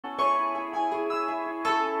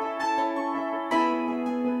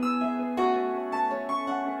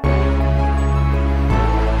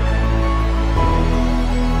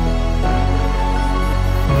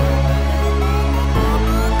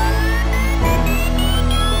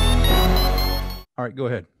All right, go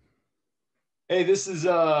ahead. Hey, this is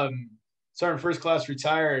Sergeant First Class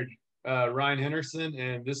retired Ryan Hendrickson,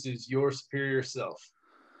 and this is your superior self.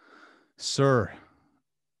 Sir,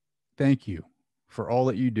 thank you for all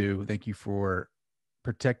that you do. Thank you for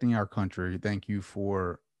protecting our country. Thank you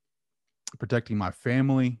for protecting my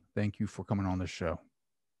family. Thank you for coming on this show.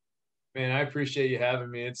 Man, I appreciate you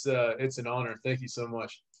having me. It's an honor. Thank you so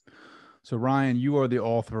much. So, Ryan, you are the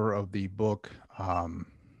author of the book,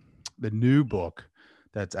 the new book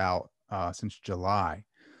that's out since July,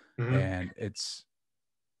 Hmm. and it's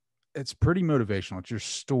pretty motivational. It's your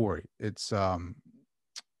story. It's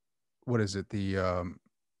what is it? The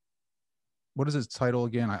what is its title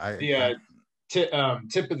again? The tip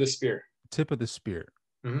of the spear. Tip of the Spear.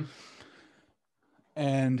 Hmm.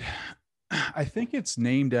 And I think it's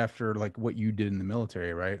named after like what you did in the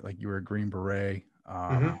military, right? Like you were a Green Beret,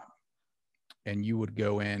 Hmm. and you would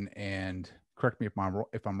go in and correct me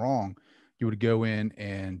if I'm wrong. You would go in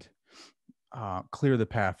and clear the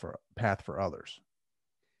path for others.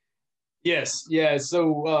 Yes, yeah.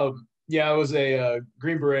 So yeah, I was a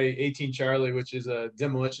Green Beret 18 Charlie, which is a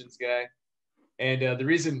demolitions guy. And the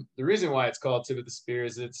reason why it's called tip of the spear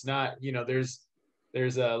is it's not,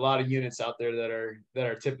 there's a lot of units out there that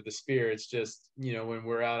are tip of the spear. It's just, when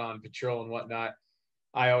we're out on patrol and whatnot,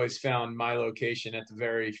 I always found my location at the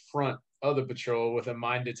very front of the patrol with a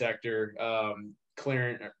mine detector,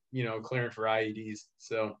 clearing for IEDs.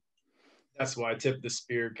 So that's why tip of the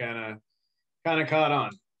spear kind of caught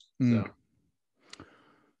on. Mm. So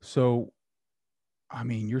So, I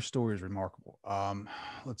mean, your story is remarkable.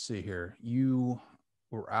 Let's see here. You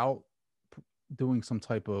were out doing some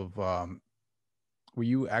type of were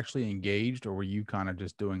you actually engaged, or were you kind of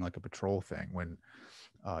just doing like a patrol thing when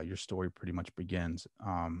your story pretty much begins,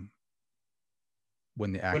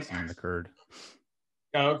 when the when accident occurred?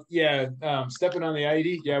 yeah, stepping on the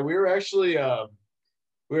IED, yeah, we were actually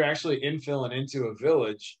infilling into a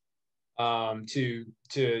village to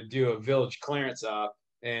do a village clearance op,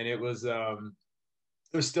 and it was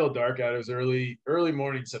still dark out. It was early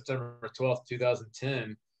morning, September 12th,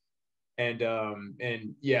 2010,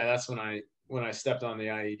 and yeah, that's when I stepped on the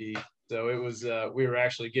IED. So it was we were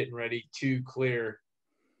actually getting ready to clear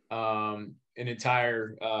an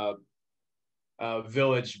entire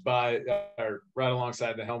village right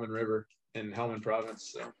alongside the Helmand River in Helmand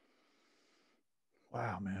Province. So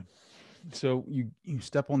Wow, man. So you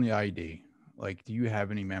step on the ID. Like, do you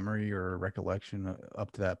have any memory or recollection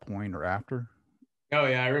up to that point or after? oh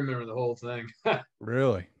yeah, I remember the whole thing.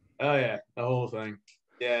 Really? Oh yeah, the whole thing.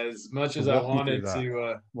 Yeah, as much So as I walk me through wanted that.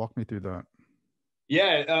 to. Walk me through that.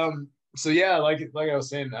 Yeah. So yeah, like I was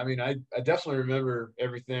saying, I mean, I definitely remember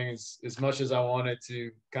everything as much as I wanted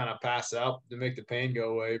to kind of pass out to make the pain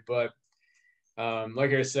go away. But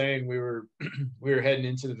like I was saying, we were we were heading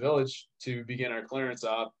into the village to begin our clearance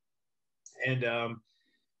op, and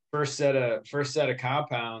first set of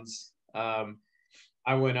compounds.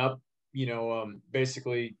 I went up,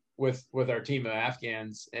 basically with our team of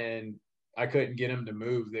Afghans, and I couldn't get them to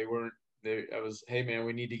move. They weren't. I was, hey man,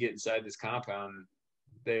 we need to get inside this compound.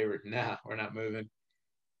 They were, nah, we're not moving.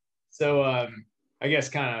 So I guess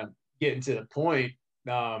kind of getting to the point,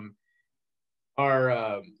 um,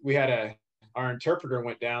 our we had a our interpreter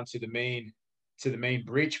went down to the main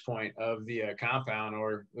breach point of the compound,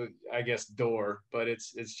 or I guess door, but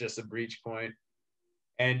it's just a breach point.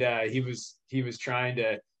 And he was trying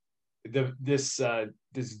to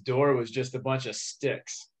this door was just a bunch of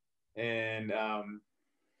sticks, and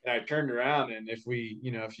I turned around, and if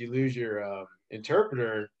you lose your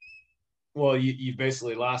interpreter, well, you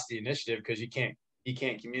basically lost the initiative because you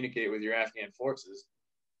can't communicate with your Afghan forces.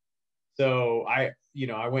 So I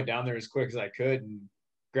went down there as quick as I could and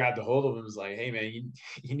grabbed a hold of him and was like, hey man,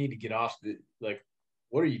 you need to get off the, like,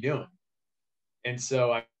 what are you doing? And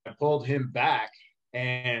so I pulled him back,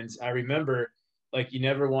 and I remember, like, you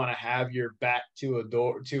never want to have your back to a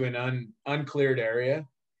door to an uncleared area.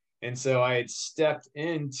 And so I had stepped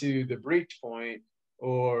into the breach point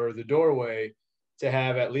or the doorway to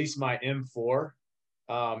have at least my M4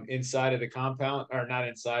 inside of the compound, or not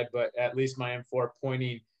inside, but at least my M4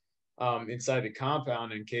 pointing inside the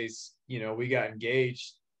compound in case we got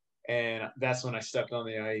engaged. And that's when I stepped on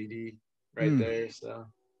the IED right Mm. there. So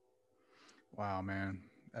Wow, man,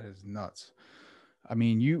 that is nuts. I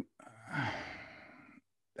mean, you.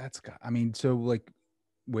 I mean, so like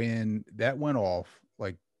when that went off,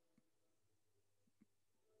 like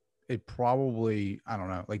it probably, I don't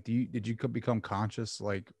know, like did you become conscious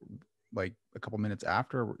like a couple minutes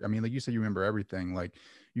after? I mean, like you said, you remember everything. Like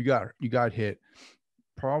you got hit,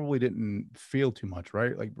 probably didn't feel too much,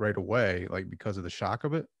 right? Like right away, like because of the shock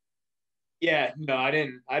of it. Yeah, no, I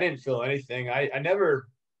didn't feel anything. I never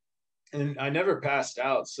passed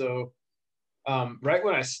out. So right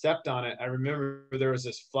when I stepped on it, I remember there was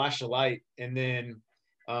this flash of light, and then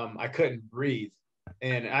I couldn't breathe.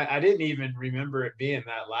 And I didn't even remember it being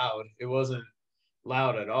that loud. It wasn't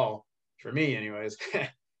loud at all for me, anyways.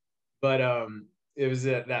 But it was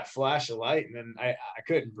that flash of light, and then I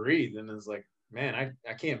couldn't breathe, and it was like, man,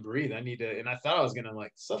 I can't breathe. I need to, and I thought I was gonna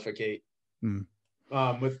like suffocate Mm.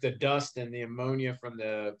 with the dust and the ammonia from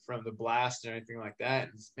the blast and anything like that.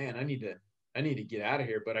 And man, I need to get out of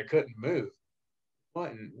here, but I couldn't move.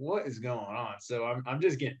 What is going on? So I'm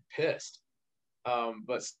just getting pissed,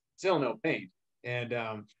 but still no pain. And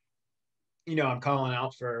I'm calling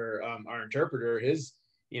out for our interpreter,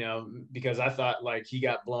 because I thought like he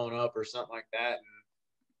got blown up or something like that.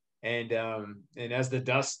 And as the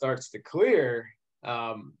dust starts to clear,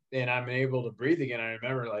 and I'm able to breathe again, I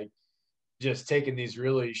remember like just taking these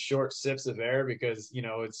really short sips of air, because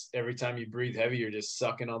it's every time you breathe heavy, you're just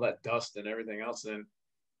sucking all that dust and everything else in.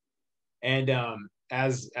 And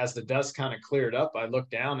as the dust kind of cleared up, I looked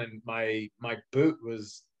down, and my boot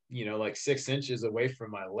was like 6 inches away from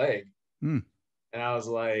my leg. Mm. And I was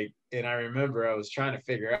like, and I remember I was trying to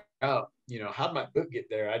figure out, how'd my boot get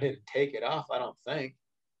there? I didn't take it off, I don't think.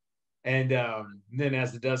 And then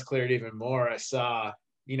as the dust cleared even more, I saw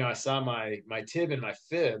my tib and my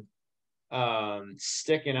fib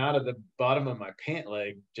sticking out of the bottom of my pant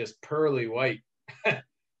leg, just pearly white.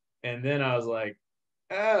 And then I was like,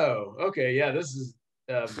 oh, okay, yeah, this is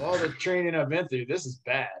all the training I've been through. This is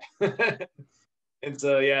bad. And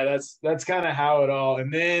so, yeah, that's kind of how it all.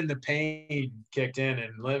 And then the pain kicked in,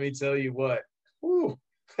 and let me tell you what, whew,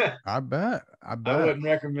 I bet. I I bet. wouldn't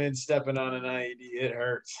recommend stepping on an IED. It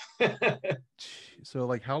hurts. So,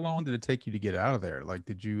 like, how long did it take you to get out of there? Like,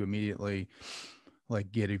 did you immediately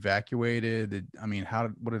like get evacuated? I mean,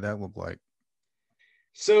 what did that look like?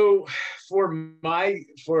 So for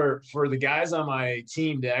the guys on my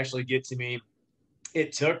team to actually get to me,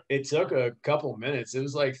 it took a couple minutes. It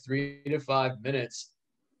was like 3 to 5 minutes,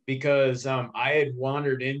 because I had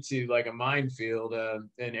wandered into like a minefield, an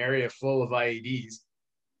area full of IEDs,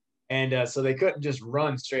 and so they couldn't just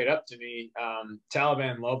run straight up to me.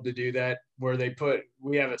 Taliban love to do that, where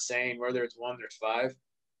we have a saying, where there's one, there's five.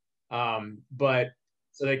 But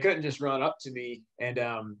so they couldn't just run up to me, and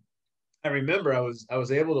I remember I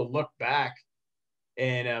was able to look back,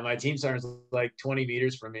 and my team sergeant's like 20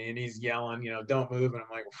 meters from me, and he's yelling, don't move. And I'm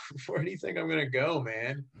like, where do you think I'm gonna go,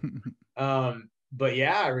 man? But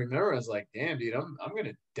yeah, I remember I was like, damn, dude, I'm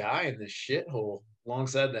gonna die in this shithole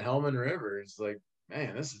alongside the Helmand River. It's like,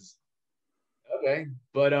 man, this is okay.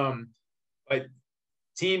 But my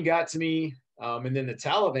team got to me, and then the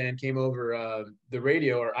Taliban came over the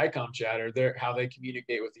radio or ICOM chatter, how they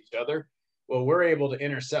communicate with each other. Well, we're able to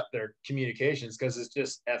intercept their communications because it's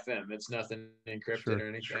just FM. It's nothing encrypted Sure. or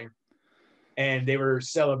anything. And they were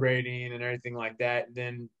celebrating and everything like that. And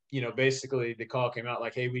then, basically the call came out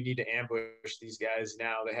like, hey, we need to ambush these guys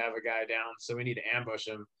now. They have a guy down, so we need to ambush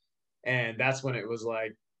them. And that's when it was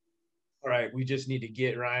like, all right, we just need to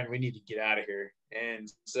get Ryan. We need to get out of here.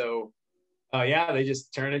 And so, yeah, they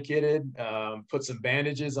just tourniqueted, put some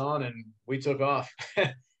bandages on, and we took off.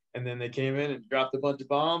 And then they came in and dropped a bunch of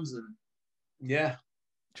bombs, and yeah.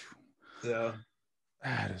 So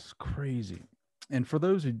That is crazy. And for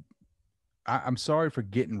those who, I'm sorry for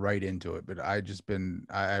getting right into it, but I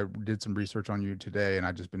did some research on you today, and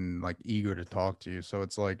I just been like eager to talk to you. So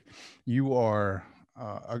it's like you were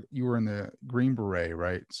in the Green Beret,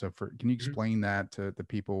 right? So can you explain that to the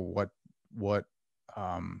people what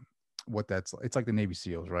um what that's like? It's like the Navy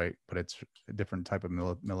SEALs, right? But it's a different type of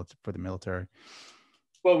for the military.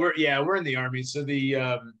 well, we're in the Army. So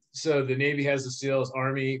the Navy has the SEALs.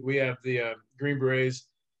 Army, we have the Green Berets,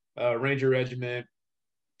 Ranger Regiment,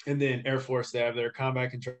 and then Air Force, they have their combat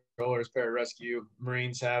controllers, pararescue.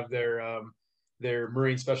 Marines have their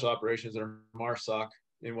Marine Special Operations, or MARSOC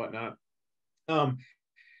and whatnot. Um,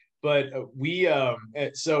 but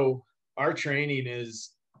so our training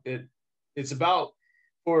it's about,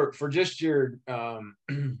 for just your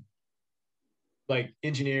like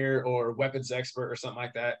engineer or weapons expert or something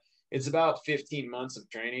like that. It's about 15 months of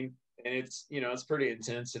training, and it's pretty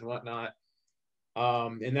intense and whatnot.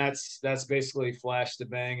 And that's basically flash to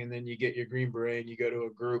bang, and then you get your Green Beret and you go to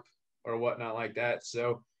a group or whatnot like that.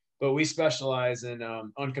 So, but we specialize in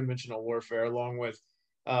unconventional warfare, along with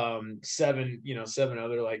seven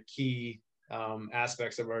other like key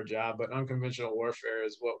aspects of our job. But unconventional warfare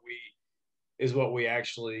is what we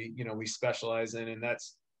actually we specialize in, and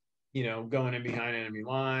that's going in behind enemy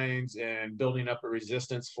lines and building up a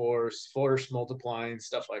resistance force multiplying,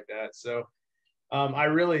 stuff like that. So I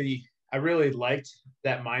really I really liked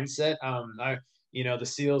that mindset. The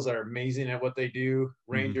SEALs are amazing at what they do.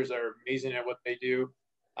 Mm-hmm. Rangers are amazing at what they do.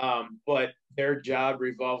 But their job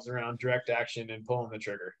revolves around direct action and pulling the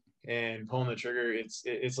trigger. And pulling the trigger,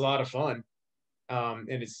 it's a lot of fun. And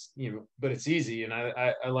it's, but it's easy. And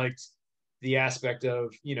I liked the aspect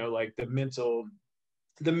of, like the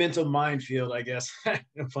mental minefield, I guess,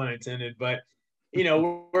 no pun intended, but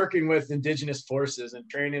working with indigenous forces and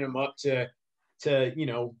training them up to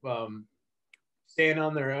stand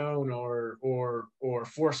on their own or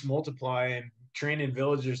force multiply, and training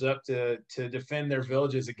villagers up to defend their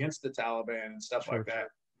villages against the Taliban and stuff Sure, like that.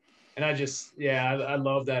 sure. And I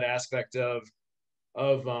love that aspect of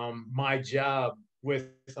my job with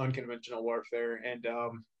unconventional warfare.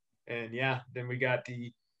 And yeah, then we got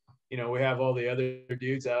we have all the other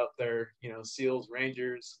dudes out there, SEALs,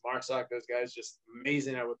 Rangers, MARSOC, those guys just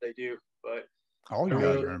amazing at what they do. But All I you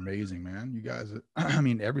guys really, are amazing, man. You guys, I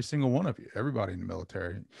mean, every single one of you, everybody in the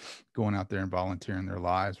military, going out there and volunteering their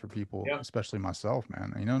lives for people, yeah, especially myself,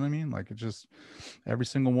 man. You know what I mean? Like, it's just every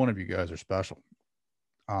single one of you guys are special.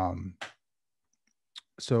 Um,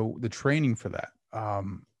 so the training for that.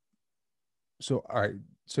 So all right,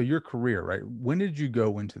 so your career, right? When did you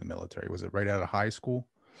go into the military? Was it right out of high school?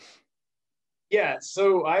 yeah.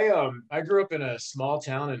 So I grew up in a small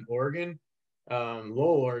town in Oregon,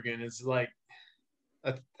 Lowell, Oregon. It's like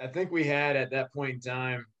I think we had at that point in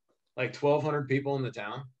time like 1,200 people in the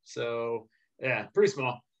town. So yeah, pretty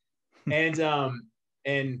small. And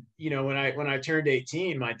when I turned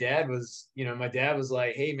 18, my dad was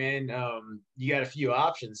like, hey man, you got a few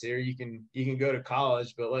options here. You can go to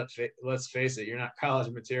college, but let's face it, you're not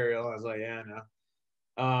college material. I was like, yeah,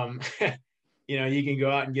 no. You can go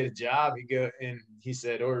out and get a job. And he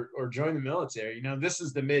said, or join the military. This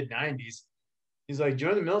is the mid 90s. He's like,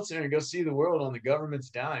 join the military and go see the world on the government's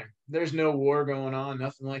dime. There's no war going on,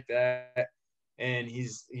 nothing like that. And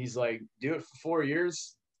he's like, do it for 4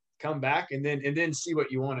 years, come back, and then see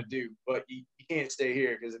what you want to do. But you can't stay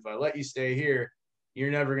here, because if I let you stay here,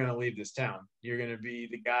 you're never going to leave this town. You're going to be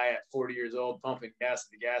the guy at 40 years old pumping gas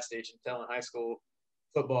at the gas station, telling high school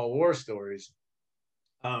football war stories.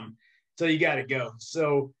 So you got to go.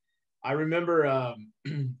 So I remember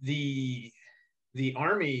the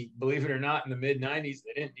Army, believe it or not, in the mid 90s,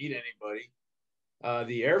 they didn't need anybody.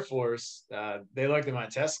 The Air Force, they looked at my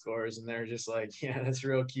test scores and they're just like, yeah, that's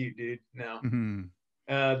real cute, dude. No.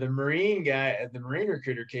 Mm-hmm. The Marine guy, the Marine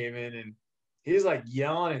recruiter came in, and he's like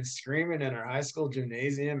yelling and screaming in our high school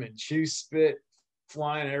gymnasium and chew spit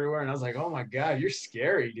flying everywhere. And I was like, oh my God, you're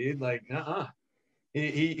scary, dude. Like,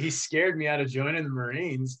 he scared me out of joining the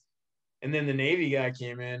Marines. And then the Navy guy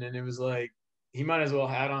came in, and it was like, he might as well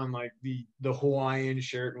had on like the Hawaiian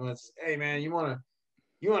shirt and was, hey man, you want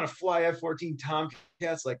to fly F-14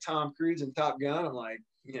 Tomcats like Tom Cruise and Top Gun? I'm like,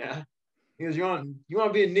 yeah. He goes, you want to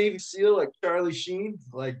be a Navy SEAL like Charlie Sheen?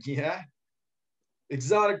 Like, yeah.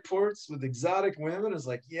 Exotic ports with exotic women? I was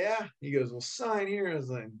like, yeah. He goes, well, sign here. I was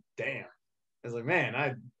like, damn. I was like,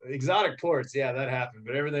 man, exotic ports, yeah, that happened,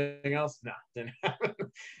 but everything else, nah, didn't happen.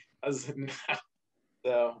 I was like, nah.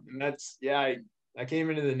 So, and that's, yeah, I came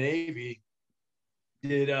into the Navy,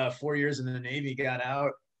 did 4 years in the Navy, got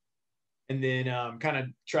out, and then kind of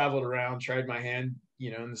traveled around, tried my hand,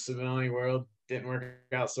 in the civilian world. Didn't work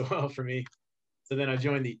out so well for me. So then I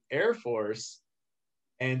joined the Air Force,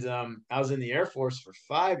 and I was in the Air Force for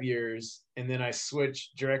 5 years, and then I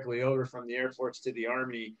switched directly over from the Air Force to the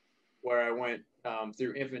Army, where I went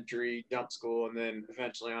through infantry, jump school, and then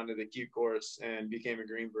eventually onto the Q course and became a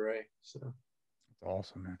Green Beret. So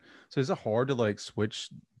Awesome, man. So is it hard to like switch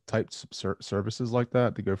types of services like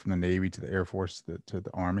that to go from the Navy to the Air Force to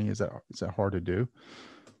the Army? Is that hard to do?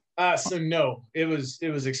 so no, it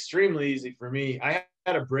was extremely easy for me. I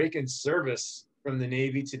had a break in service from the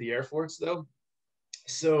Navy to the Air Force though.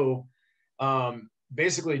 So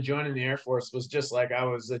basically joining the Air Force was just like I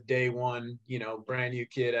was a day one, brand new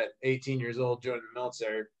kid at 18 years old joining the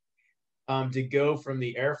military. To go from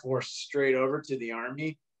the Air Force straight over to the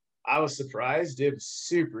Army, I was surprised. It was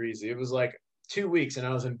super easy. It was like 2 weeks and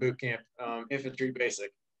I was in boot camp, infantry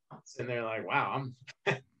basic. And they're like, wow,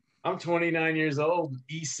 I'm 29 years old,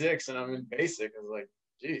 E6, and I'm in basic. I was like,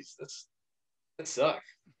 geez, that sucks.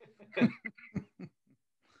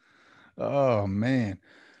 Oh man.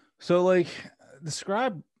 So like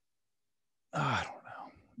describe I don't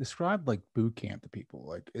know. Describe like boot camp to people.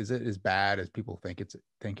 Like is it as bad as people think it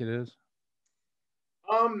is?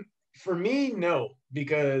 Um, for me, no,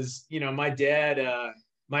 because my dad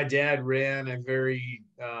ran a very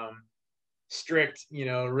strict,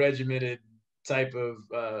 regimented type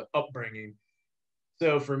of upbringing.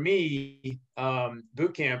 So for me,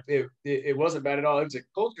 boot camp, it wasn't bad at all. It was a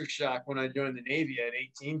culture shock when I joined the Navy at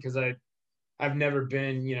 18 because I've never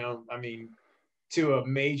been, I mean, to a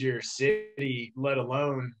major city, let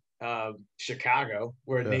alone Chicago,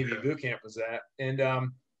 where Yeah. Navy boot camp was at. And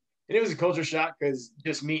it was a culture shock because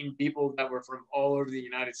just meeting people that were from all over the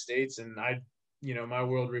United States, and my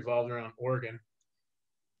world revolved around Oregon.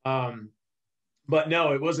 Um, but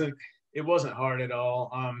no, it wasn't hard at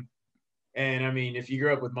all. And I mean, if you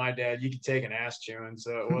grew up with my dad, you could take an ass chewing,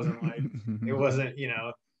 so it wasn't,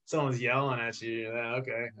 someone's yelling at you. Yeah,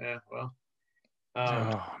 okay, yeah, well,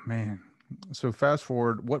 Oh man. So fast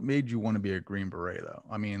forward, what made you want to be a Green Beret though?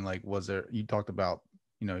 I mean, like, was there, you talked about,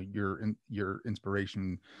 your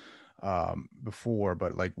inspiration before,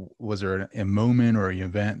 but like, was there a moment or an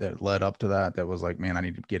event that led up to that was like, man, I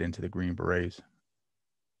need to get into the Green Berets?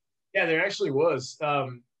 yeah, there actually was.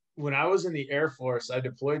 When I was in the Air Force, I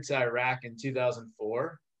deployed to Iraq in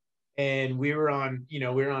 2004, and we were on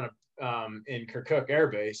a in Kirkuk Air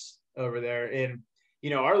Base over there, and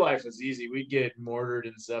our life was easy. We'd get mortared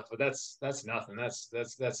and stuff, but that's nothing.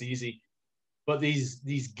 That's easy. But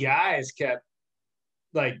these guys kept,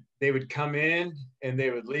 like, they would come in and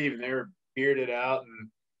they would leave, and they were bearded out and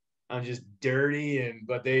I'm just dirty, and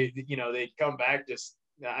but they'd come back just.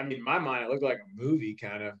 I mean, in my mind, it looked like a movie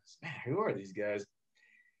kind of. Man, who are these guys?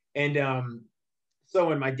 And so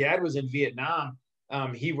when my dad was in Vietnam,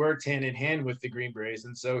 he worked hand in hand with the Green Berets,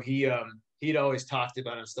 and so he'd always talked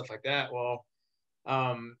about it and stuff like that. Well,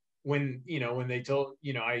 when they told,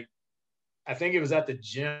 I think it was at the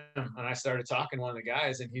gym, and I started talking to one of the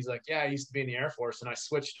guys, and he's like, "Yeah, I used to be in the Air Force, and I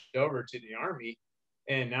switched over to the Army,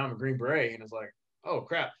 and now I'm a Green Beret." And it's like, "Oh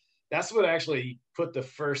crap!" That's what actually put the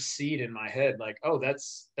first seed in my head. Like, oh,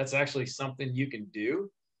 that's actually something you can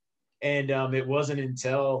do. And it wasn't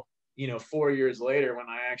until 4 years later when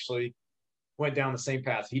I actually went down the same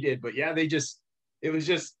path he did. But yeah, it was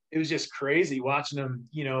just crazy watching them.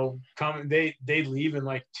 Come, they leave in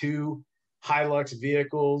like two Hilux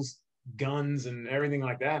vehicles, guns, and everything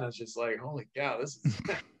like that. And it's just like, holy cow, this is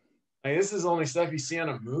like, this is only stuff you see on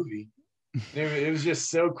a movie. It was just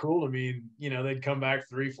so cool to me. They'd come back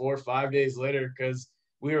 3, 4, 5 days later because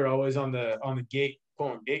we were always on the gate,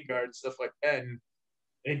 pulling gate guard and stuff like that. And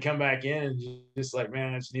they'd come back in and just like,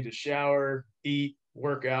 man, I just need to shower, eat,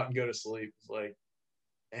 work out, and go to sleep. It's like,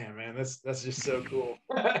 damn, man, that's just so cool.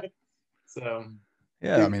 So,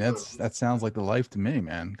 Yeah, I mean, that sounds like the life to me,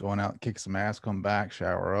 man. Going out, kick some ass, come back,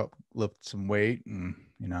 shower up, lift some weight, and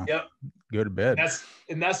yep, go to bed.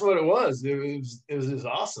 that's what it was. It was just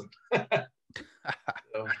awesome.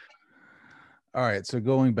 So, All right, so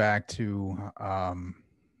going back to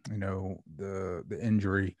the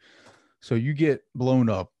injury. So you get blown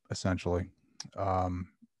up essentially. Um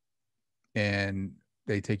and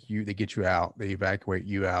they get you out, they evacuate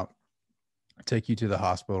you out, take you to the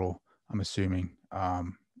hospital, I'm assuming.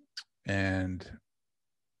 And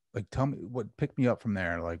like, tell me pick me up from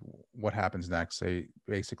there. Like, what happens next? They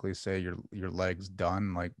basically say your leg's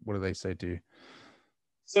done. Like, what do they say to you?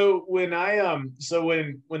 So when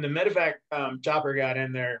the medevac chopper got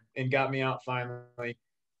in there and got me out finally,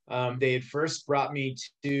 they had first brought me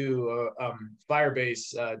to fire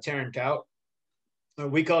base, Tarrant Cout.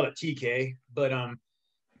 We called it TK, but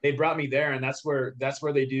they brought me there, and that's where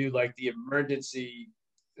they do like the emergency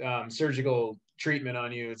surgical treatment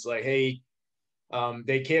on you. It's like, hey,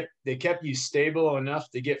 they kept you stable enough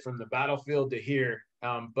to get from the battlefield to here.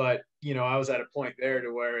 But I was at a point there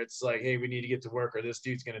to where it's like, hey, we need to get to work or this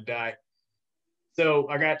dude's gonna die. So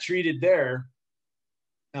I got treated there,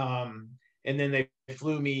 and then they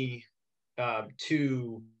flew me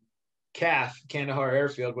to Kandahar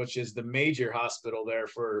Airfield, which is the major hospital there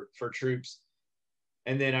for troops.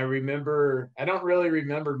 And then I don't really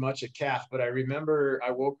remember much of CAF, but I remember I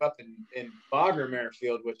woke up in Bagram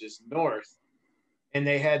Airfield, which is north, and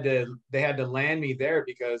they had to land me there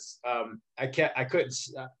because I couldn't,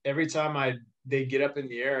 every time they'd get up in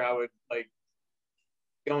the air, I would like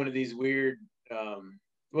go into these weird,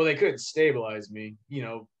 well, they couldn't stabilize me,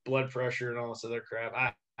 blood pressure and all this other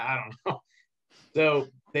crap. I don't know. So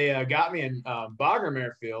they got me in Bagram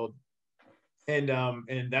Airfield, and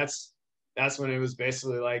that's when it was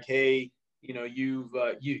basically like, hey, you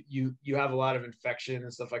have a lot of infection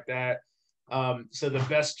and stuff like that. So the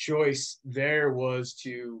best choice there was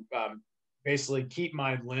to basically keep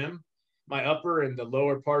my upper and the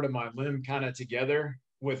lower part of my limb kind of together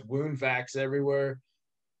with wound vacs everywhere.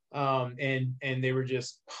 And they were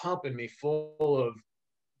just pumping me full of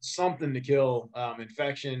something to kill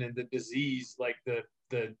infection and the disease, like the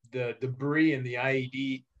debris in the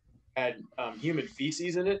IED had human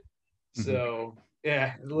feces in it. Mhm. So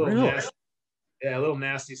yeah, a little Really? nasty. yeah, a little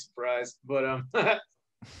nasty surprise. But yeah,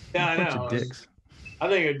 I Bunch of know. dicks. I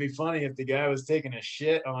think it'd be funny if the guy was taking a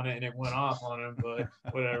shit on it and it went off on him, but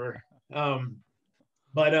whatever. Um,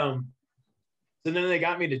 but so then they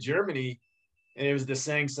got me to Germany, and it was the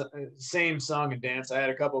same song and dance. I had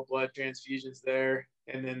a couple blood transfusions there,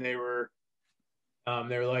 and then they were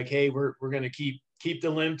like, "Hey, we're gonna keep the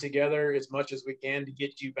limb together as much as we can to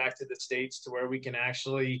get you back to the States to where we can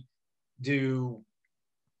actually do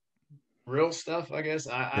real stuff." I guess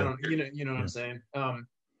I Yeah. don't you know what Yeah. I'm saying.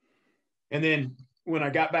 And then when I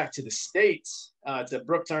got back to the States, to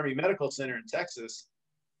Brooks Army Medical Center in Texas,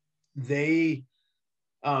 they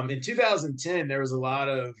in 2010 there was a lot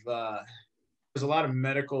of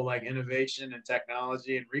medical like innovation and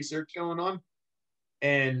technology and research going on,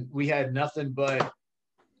 and we had nothing but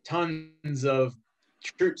tons of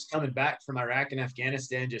troops coming back from Iraq and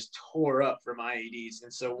Afghanistan just tore up from IEDs.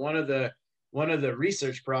 And so one of the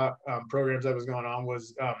research programs that was going on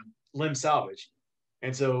was limb salvage.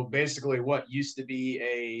 And so basically, what used to be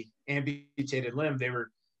a amputated limb, they were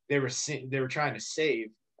trying to save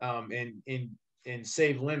and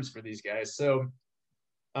save limbs for these guys. So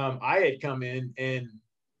I had come in and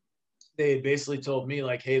they had basically told me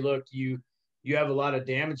like, hey, look, you have a lot of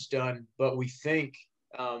damage done, but we think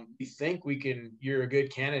you're a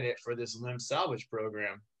good candidate for this limb salvage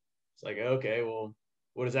program. It's like, okay, well,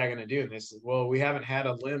 what is that going to do? And they said, well, we haven't had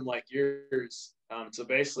a limb like yours. So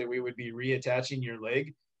basically we would be reattaching your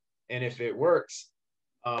leg. And if it works,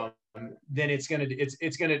 then it's going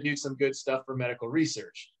to do some good stuff for medical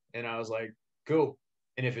research. And I was like, cool.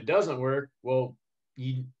 And if it doesn't work, well,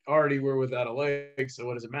 you already were without a leg. So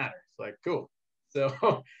what does it matter? It's like, cool. So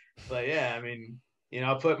like, yeah, I mean,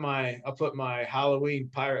 I'll put my Halloween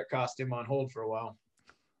pirate costume on hold for a while.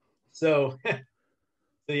 So,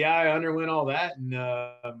 so yeah, I underwent all that,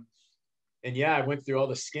 and yeah, I went through all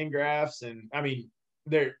the skin grafts, and I mean,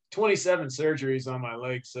 there are 27 surgeries on my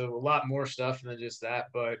leg, so a lot more stuff than just that.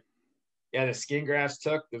 But yeah, the skin grafts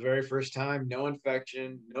took the very first time, no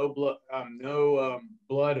infection, no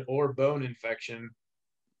blood or bone infection,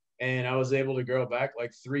 and I was able to grow back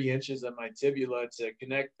like 3 inches of my tibula to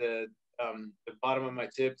connect the bottom of my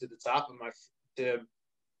tib to the top of my tib,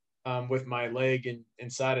 with my leg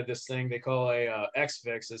inside of this thing they call a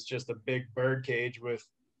X-Fix. It's just a big bird cage with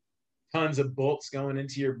tons of bolts going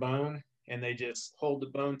into your bone, and they just hold the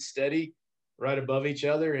bone steady right above each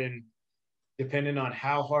other. And depending on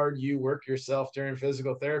how hard you work yourself during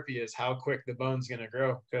physical therapy is how quick the bone's going to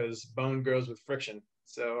grow, because bone grows with friction.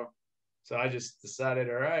 So I just decided,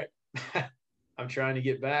 all right, I'm trying to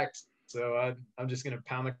get back. So I'm just going to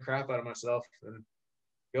pound the crap out of myself and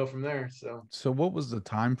go from there. So what was the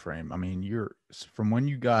time frame? I mean, you're from when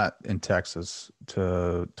you got in Texas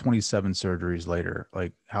to 27 surgeries later,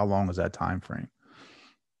 like how long was that time frame?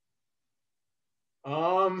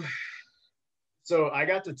 um, so I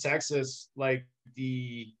got to Texas like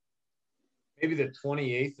maybe the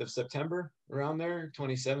 28th of September, around there,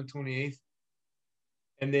 27th, 28th.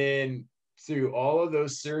 And then through all of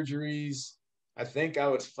those surgeries, I think I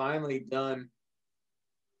was finally done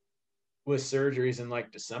with surgeries in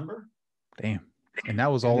like December. Damn. And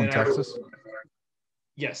that was And all in then Texas?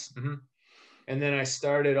 yes. Mm-hmm. And then I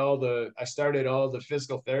started all the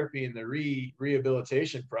physical therapy and the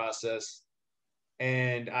rehabilitation process.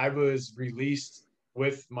 And I was released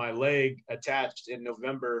with my leg attached in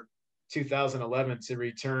November 2011 to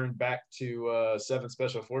return back to 7th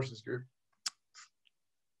Special Forces Group.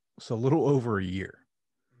 So a little over a year.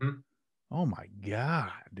 Mm-hmm. Oh my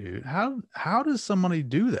God, dude. How does somebody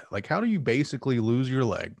do that? Like, how do you basically lose your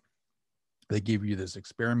leg? They give you this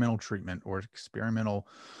experimental treatment or experimental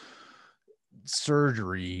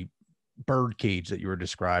surgery bird cage that you were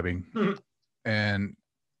describing, Mm-hmm. and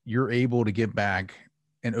you're able to get back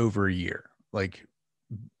in over a year. Like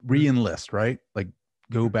re-enlist, right? Like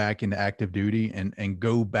go back into active duty and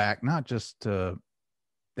go back not just to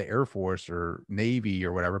the Air Force or Navy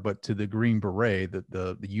or whatever, but to the Green Beret,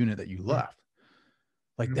 the unit that you left.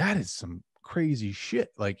 Like that is some crazy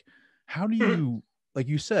shit. Like, how do you, like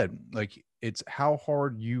you said, like it's how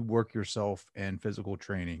hard you work yourself in physical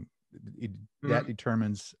training. That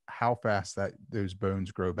determines how fast that those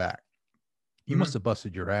bones grow back. You must have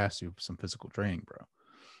busted your ass through some physical training, bro.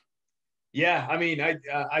 Yeah, I mean,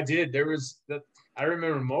 I did. There was that I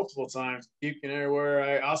remember multiple times puking everywhere.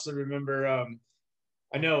 I also remember,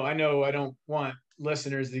 I know I don't want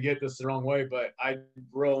listeners to get this the wrong way, but I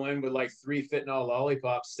roll in with like 3 fentanyl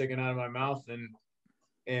lollipops sticking out of my mouth,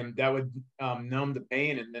 and that would numb the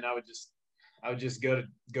pain, and then I would just go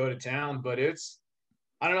to town. But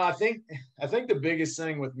I don't know. I think the biggest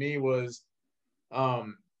thing with me was,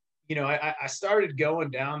 um, I started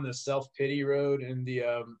going down the self-pity road and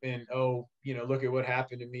oh, look at what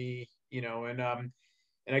happened to me,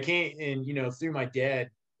 and I can't, and, through my dad,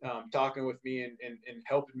 talking with me and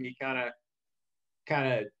helping me kind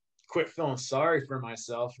of quit feeling sorry for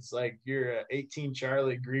myself. It's like, you're a 18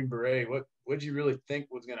 Charlie Green Beret. What'd you really think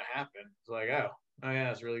was going to happen? It's like, oh yeah,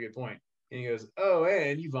 that's a really good point. And he goes, oh,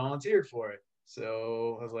 hey, and you volunteered for it.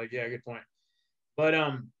 So I was like, yeah, good point. But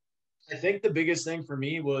I think the biggest thing for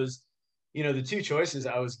me was, the two choices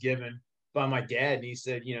I was given by my dad. And he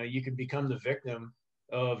said, you can become the victim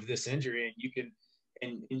of this injury, and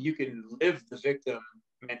you can live the victim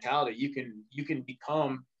mentality. You can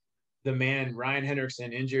become the man, Ryan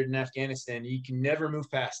Hendrickson, injured in Afghanistan. You can never move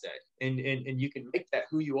past that, and you can make that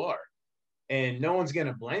who you are, and no one's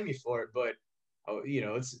gonna blame you for it. But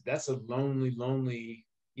that's a lonely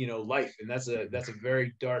life, and that's a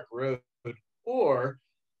very dark road. Or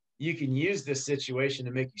you can use this situation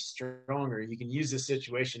to make you stronger. You can use this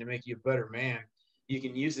situation to make you a better man. You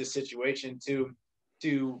can use this situation to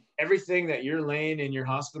everything that you're laying in your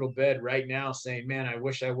hospital bed right now saying, man, I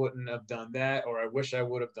wish I wouldn't have done that, or I wish I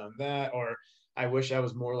would have done that, or I wish I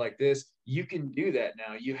was more like this. You can do that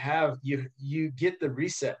now. You get the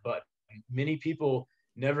reset button. Many people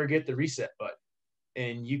never get the reset button,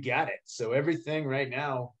 and you got it. So everything right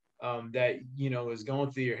now, that is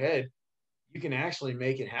going through your head, you can actually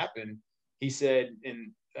make it happen. He said,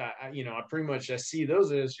 and I pretty much, I see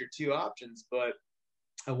those as your two options, but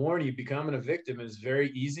I warn you, becoming a victim is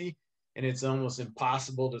very easy, and it's almost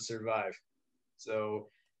impossible to survive. So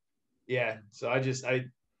yeah, so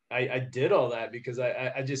I did all that because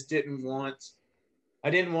I just didn't want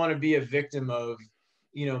to be a victim of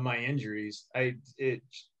my injuries.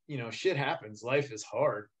 Shit happens. Life is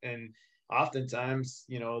hard, and oftentimes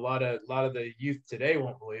a lot of the youth today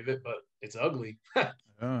won't believe it, but it's ugly. But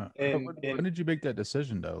and when and did you make that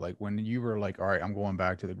decision though? Like when you were like, all right, I'm going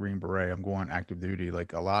back to the Green Beret, I'm going active duty.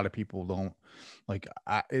 Like a lot of people don't like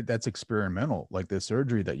that's experimental. Like the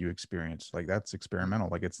surgery that you experienced, like that's experimental.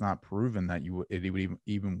 Like it's not proven that it would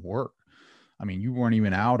even work. I mean, you weren't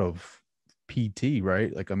even out of PT,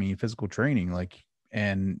 right? Like I mean, physical training. Like,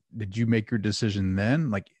 and did you make your decision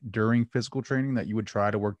then, like during physical training, that you would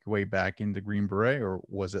try to work your way back into Green Beret, or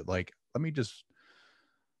was it like, let me just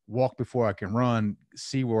walk before I can run,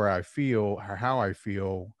 see where I feel or how I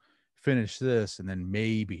feel, finish this, and then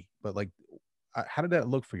maybe. But like, how did that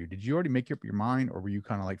look for you? Did you already make up your mind, or were you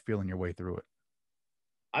kind of like feeling your way through it?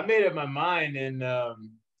 I made up my mind in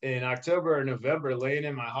October or November, laying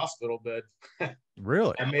in my hospital bed.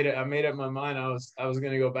 Really? I made up my mind. I was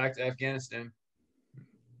going to go back to Afghanistan.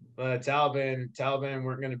 Taliban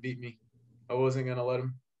weren't going to beat me. I wasn't going to let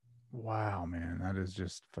them. Wow, man, that is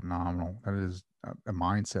just phenomenal. That is a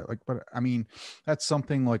mindset. Like, but I mean, that's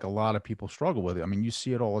something like a lot of people struggle with. I mean, you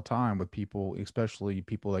see it all the time with people, especially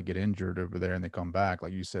people that get injured over there and they come back.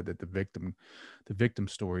 Like you said, that the victim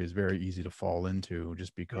story is very easy to fall into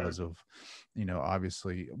just Right. because of,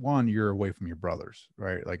 obviously, one, you're away from your brothers,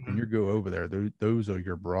 right? Like when Mm-hmm. you go over there, those are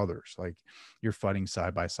your brothers. Like you're fighting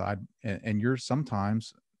side by side, and you're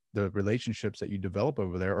sometimes the relationships that you develop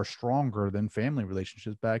over there are stronger than family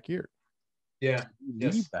relationships back here. Yeah. You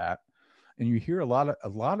leave Yes. that, and you hear a lot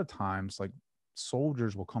of times like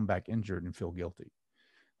soldiers will come back injured and feel guilty.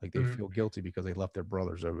 Like they Mm-hmm. feel guilty because they left their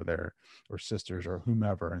brothers over there or sisters or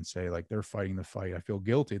whomever and say like they're fighting the fight. I feel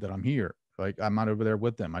guilty that I'm here. Like I'm not over there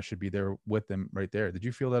with them. I should be there with them right there. Did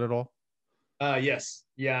you feel that at all? Yes.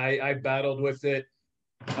 Yeah. I battled with it.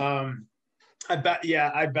 Um, I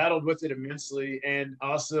battled with it immensely, and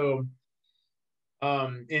also,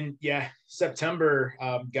 in September,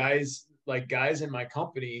 guys in my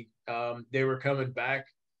company, they were coming back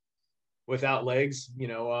without legs.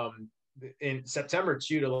 In September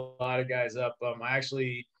chewed a lot of guys up. I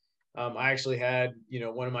actually had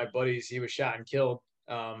one of my buddies. He was shot and killed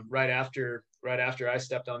right after I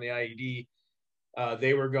stepped on the IED.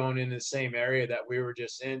 They were going in the same area that we were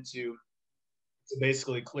just in to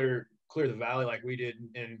basically clear the valley like we did,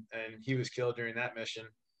 and he was killed during that mission.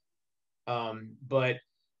 But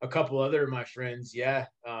a couple other of my friends, yeah,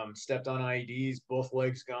 stepped on IEDs, both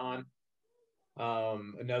legs gone.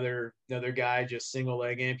 Another guy just single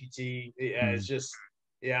leg amputee. Yeah, it's Mm. just,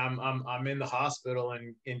 yeah, I'm in the hospital,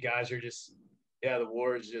 and guys are just, yeah, the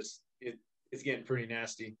war is just, it's getting pretty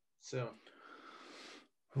nasty. So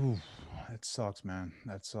Ooh, it sucks, man.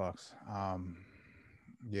 That sucks.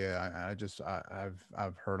 Yeah,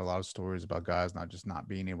 I've heard a lot of stories about guys not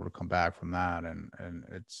being able to come back from that, and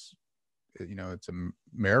it's a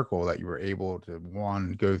miracle that you were able to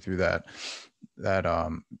one go through that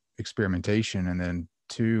experimentation and then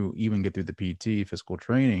to even get through the PT physical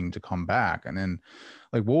training to come back. And then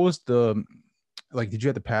like, what was the, like, did you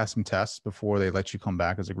have to pass some tests before they let you come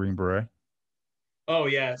back as a Green Beret? Oh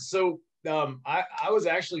yeah. So I was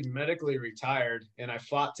actually medically retired, and I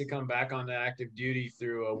fought to come back on the active duty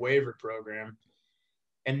through a waiver program.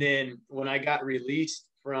 And then when I got released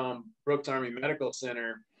from Brooks Army Medical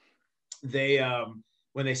Center, they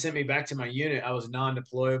when they sent me back to my unit, I was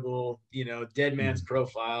non-deployable, dead man's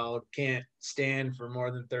profile, can't stand for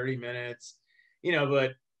more than 30 minutes,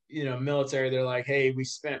 but military, they're like, hey, we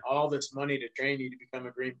spent all this money to train you to become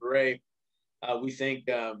a Green Beret. We think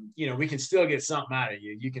we can still get something out of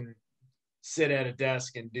you. You can sit at a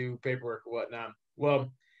desk and do paperwork or whatnot.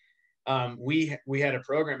 Well, we had a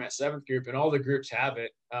program at 7th Group, and all the groups have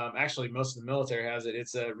it. Actually, most of the military has it.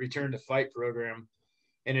 It's a return to fight program,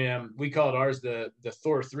 and we called ours the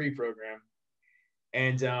Thor 3 program.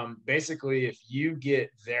 And basically, if you get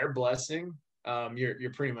their blessing,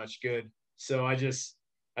 you're pretty much good. So I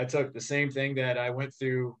took the same thing that I went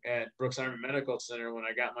through at Brooks Army Medical Center when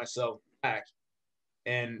I got myself back,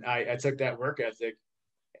 and I took that work ethic,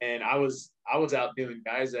 and I was out doing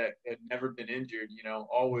guys that had never been injured,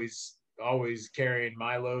 always carrying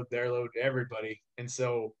my load, their load, everybody. And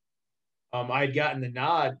so I'd gotten the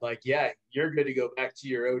nod, like, yeah, you're good to go back to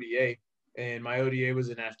your ODA. And my ODA was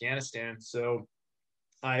in Afghanistan. So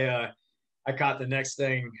I caught the next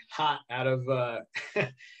thing hot out of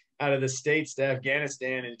out of the States to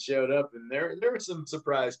Afghanistan and showed up, and there were some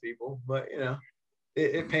surprise people, but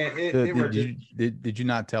it worked. Did you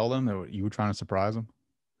not tell them that you were trying to surprise them?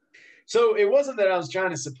 So it wasn't that I was trying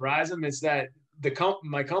to surprise them. It's that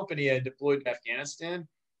my company had deployed to Afghanistan,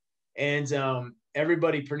 and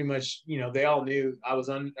everybody pretty much, they all knew I was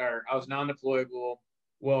non-deployable.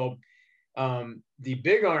 Well, the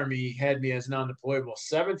big Army had me as non-deployable.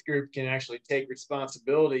 7th Group can actually take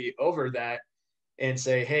responsibility over that and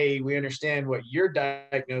say, hey, we understand what your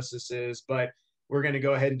diagnosis is, but we're going to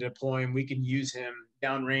go ahead and deploy him. We can use him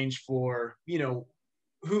downrange for,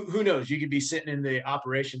 who knows? You could be sitting in the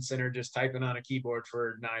operations center just typing on a keyboard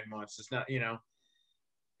for 9 months. It's not,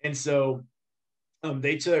 And so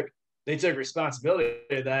they took responsibility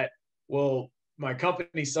of that. Well, my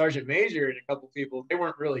company sergeant major and a couple of people, they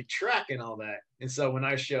weren't really tracking all that. And so when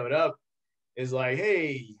I showed up, is like,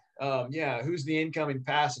 hey, yeah, who's the incoming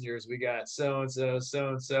passengers? We got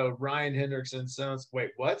so-and-so, Ryan Hendrickson, so-and-so.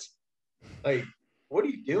 Wait, what? Like, what are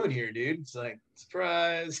you doing here, dude? It's like,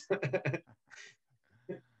 surprise.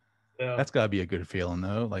 So, That's got to be a good feeling,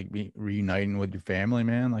 though. Like reuniting with your family,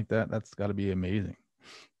 man, like that. That's got to be amazing.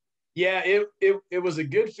 yeah, it was a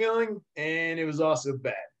good feeling, and it was also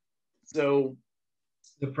bad. So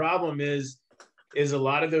the problem is a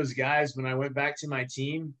lot of those guys, when I went back to my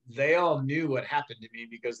team, they all knew what happened to me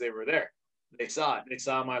because they were there. They saw it. They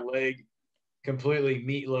saw my leg completely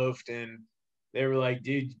meatloafed, and they were like,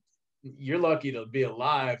 dude, you're lucky to be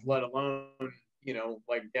alive, let alone,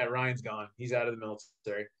 like, yeah, Ryan's gone. He's out of the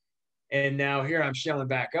military. And now here I'm showing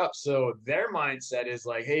back up. So their mindset is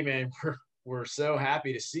like, hey, man, we're so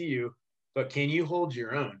happy to see you, but can you hold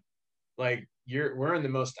your own? Like, we're in the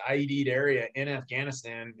most IED'd area in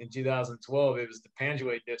Afghanistan. In 2012, it was the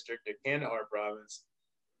Panjwai district of Kandahar province.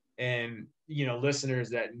 And, listeners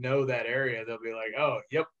that know that area, they'll be like, oh,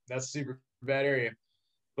 yep, that's a super bad area.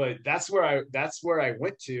 But that's where I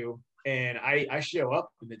went to. And I show up,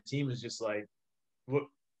 and the team is just like,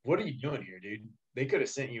 what are you doing here, dude? They could have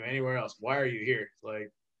sent you anywhere else. Why are you here? It's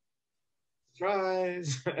like,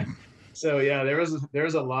 surprise. So yeah, there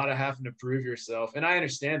was a lot of having to prove yourself, and I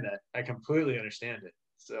understand that. I completely understand it.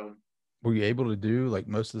 So, were you able to do like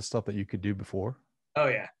most of the stuff that you could do before? oh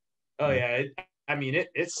yeah, I mean,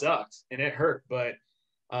 it sucked and it hurt, but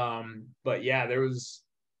yeah, there was,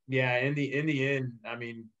 yeah. In the end, I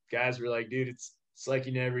mean, guys were like, dude, it's like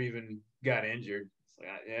you never even got injured. It's like,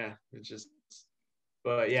 yeah, it's just,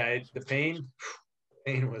 but yeah, the pain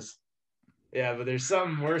was, yeah, but there's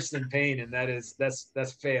something worse than pain, and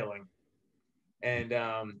that's failing. And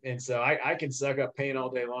so I can suck up pain all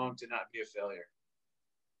day long to not be a failure.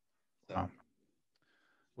 So.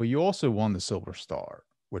 Well, you also won the Silver Star,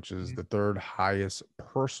 which is the third highest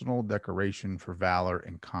personal decoration for valor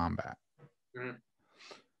in combat. Mm-hmm.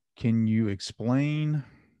 Can you explain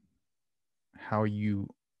how you,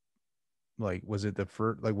 like, was it the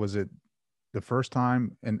first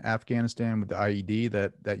time in Afghanistan with the IED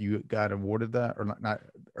that you got awarded that, or not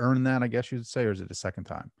earned that, I guess you would say, or is it the second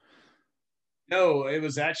time? No, it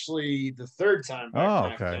was actually the third time back Oh,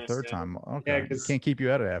 from okay. Afghanistan. Third time. Okay. Yeah, because can't keep you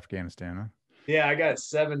out of Afghanistan, huh? yeah, I got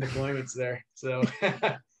 7 deployments there. So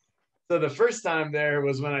so the first time there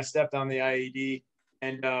was when I stepped on the IED,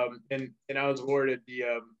 and I was awarded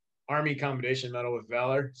the Army Commendation Medal with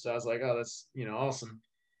Valor. So I was like, oh, that's, awesome.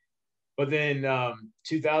 But then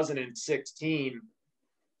 2016,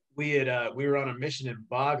 we were on a mission in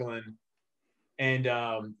Boglin,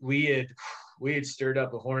 and we had stirred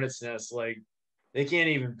up a hornet's nest like they can't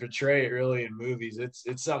even portray it really in movies.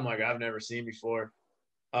 It's something like I've never seen before.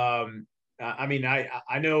 I mean,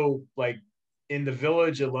 I know, like, in the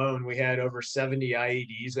village alone, we had over 70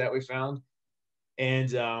 IEDs that we found,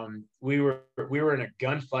 and we were in a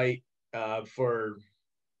gunfight for,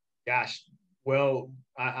 gosh, well,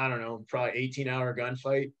 I don't know, probably 18-hour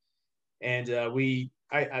gunfight, and the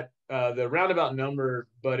roundabout number,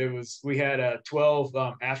 but we had 12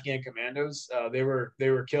 Afghan commandos. They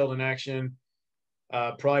were killed in action.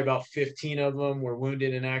 Probably about 15 of them were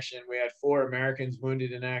wounded in action. We had 4 Americans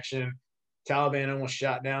wounded in action. Taliban almost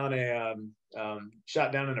shot down an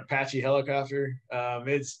Apache helicopter.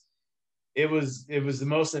 It was the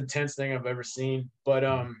most intense thing I've ever seen. But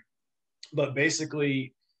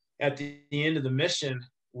basically, at the end of the mission,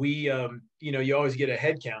 we you always get a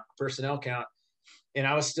head count, personnel count, and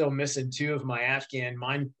I was still missing 2 of my Afghan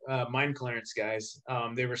mine clearance guys.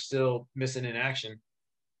 They were still missing in action.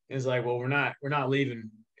 It's like, well, we're not leaving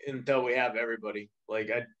until we have everybody. Like,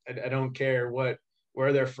 I don't care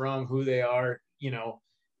where they're from, who they are.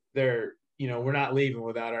 We're not leaving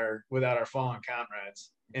without our fallen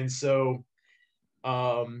comrades. And so,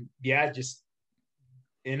 yeah, just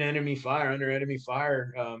in enemy fire, under enemy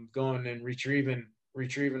fire, going and retrieving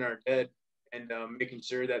our dead, and making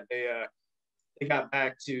sure that they got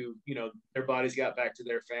back to, their bodies got back to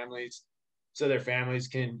their families, so their families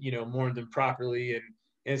can, mourn them properly,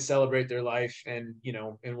 and celebrate their life, and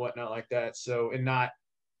and whatnot like that. So, and not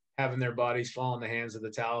having their bodies fall in the hands of the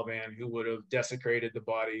Taliban, who would have desecrated the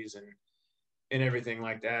bodies and everything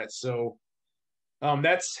like that. So,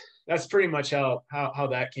 that's pretty much how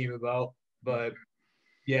that came about. But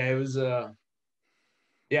yeah, it was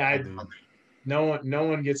yeah, no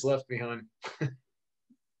one gets left behind.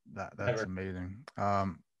 That's amazing.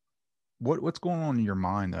 What's going on in your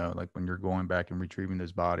mind though? Like when you're going back and retrieving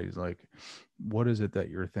those bodies, like what is it that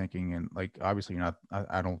you're thinking? And like, obviously you're not,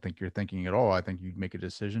 I don't think you're thinking at all. I think you make a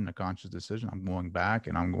decision, a conscious decision. I'm going back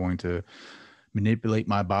and I'm going to manipulate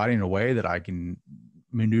my body in a way that I can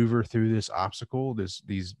maneuver through this obstacle,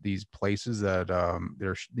 these places that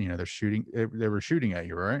they're shooting, they were shooting at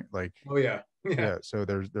you, right? Like, Oh yeah. yeah. So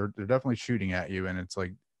they're definitely shooting at you, and it's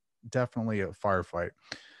like definitely a firefight.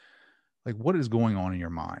 Like, what is going on in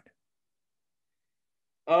your mind?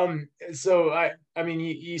 So I mean,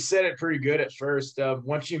 you said it pretty good at first.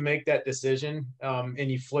 Once you make that decision,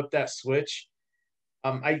 and you flip that switch,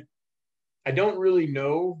 I don't really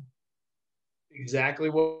know exactly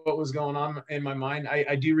what was going on in my mind.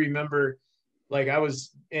 I do remember, like, I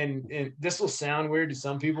was in this will sound weird to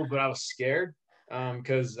some people, but I was scared.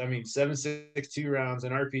 Because I mean, 7.62 rounds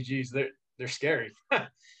and RPGs, they're scary.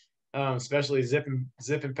 Especially zipping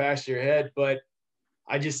past your head. But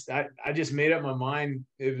I just made up my mind.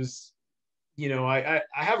 It was, I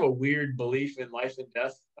have a weird belief in life and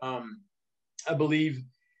death. I believe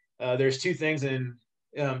there's two things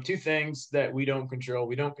that we don't control.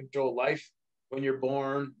 We don't control life when you're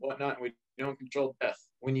born, whatnot. And we don't control death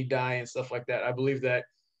when you die and stuff like that. I believe that,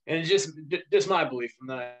 and it's just my belief. I'm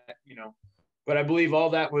not, but I believe all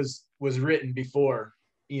that was written before,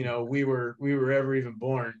 we were ever even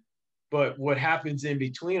born. But what happens in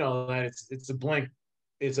between all that, it's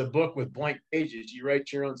a book with blank pages. You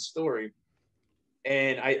write your own story.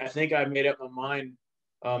 And I think I made up my mind.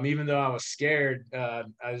 Even though I was scared,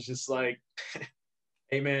 I was just like,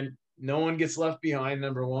 hey man, no one gets left behind,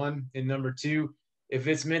 number one. And number two, if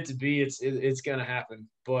it's meant to be, it's going to happen.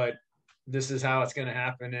 But this is how it's going to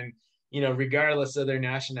happen. And, regardless of their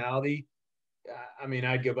nationality, I mean,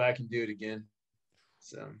 I'd go back and do it again.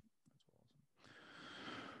 So.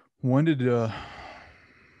 When did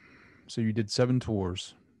so you did 7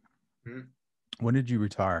 tours. Mm-hmm. When did you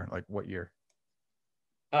retire? Like what year?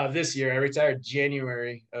 This year. I retired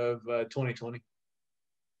January of 2020.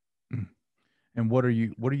 And what are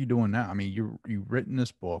you doing now? I mean, you've written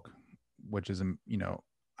this book, which is,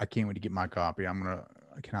 I can't wait to get my copy. I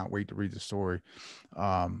cannot wait to read the story.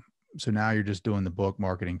 So now you're just doing the book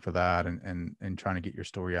marketing for that, and trying to get your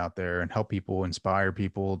story out there and help people, inspire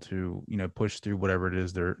people to, push through whatever it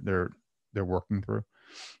is they're working through.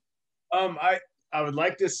 I would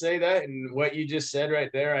like to say that, and what you just said right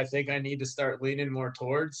there, I think I need to start leaning more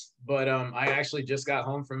towards. But I actually just got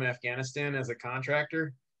home from Afghanistan as a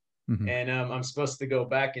contractor, Mm-hmm. and I'm supposed to go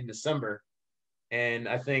back in December. And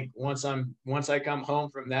I think once I come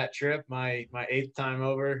home from that trip, my 8th time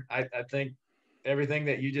over, I think everything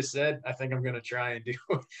that you just said, I think I'm going to try and do.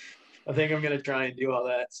 I think I'm gonna try and do all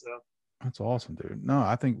that. So That's awesome, dude. No,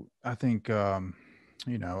 I think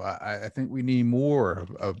we need more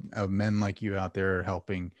of men like you out there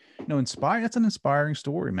helping, inspire. That's an inspiring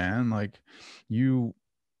story, man. Like you,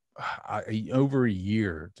 over a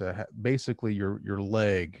year to basically your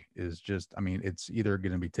leg is just, I mean, it's either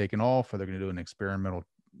going to be taken off or they're going to do an experimental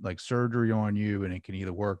like surgery on you, and it can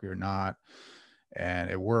either work or not. And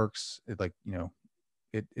it works. It like,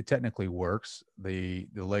 it technically works. The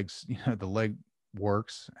legs, the leg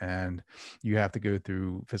works, and you have to go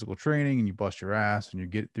through physical training and you bust your ass and you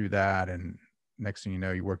get through that. And next thing you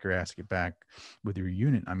know, you work your ass to get back with your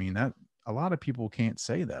unit. I mean, that a lot of people can't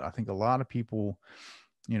say that. I think a lot of people,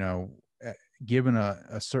 you know, eh, given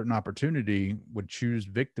a certain opportunity would choose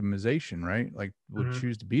victimization, right? Like would mhm.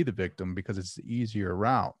 choose to be the victim because it's the easier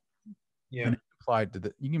route. Yeah. And applied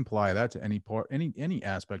to you can apply that to any part, any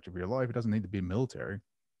aspect of your life. It doesn't need to be military.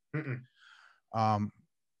 Mm-mm. Um,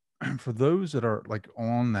 for those that are like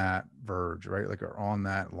on that verge, right? Like are on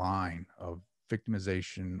that line of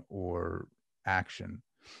victimization or action,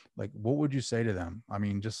 like what would you say to them? I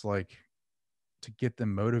mean, just like to get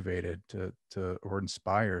them motivated or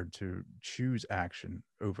inspired to choose action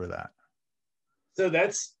over that. So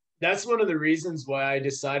that's one of the reasons why I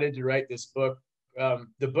decided to write this book.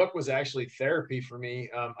 The book was actually therapy for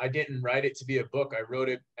me. I didn't write it to be a book. I wrote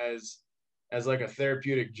it as like a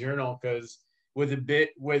therapeutic journal because with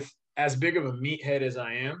as big of a meathead as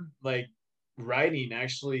I am, like writing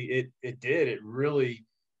actually it really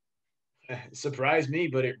surprised me,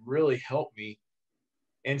 but it really helped me.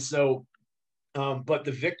 And so but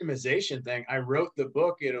the victimization thing, I wrote the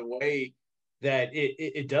book in a way that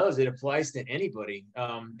it applies to anybody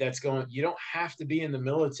that's going. You don't have to be in the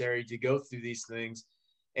military to go through these things.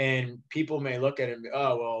 And people may look at him,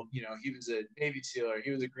 oh well, he was a Navy SEAL, or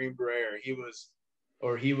he was a Green Beret, or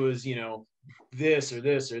he was, this or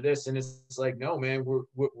this or this, and it's like, no, man,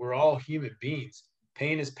 we're all human beings.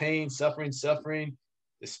 Pain is pain, suffering, suffering,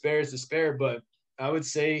 despair is despair. But I would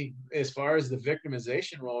say, as far as the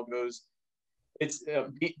victimization role goes, it's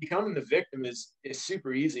becoming the victim is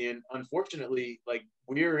super easy, and unfortunately, like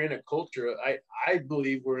we're in a culture. I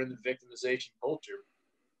believe we're in the victimization culture.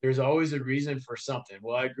 There's always a reason for something.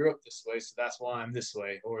 Well, I grew up this way, so that's why I'm this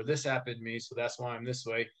way, or this happened to me, so that's why I'm this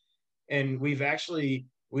way. And we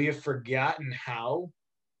have forgotten how.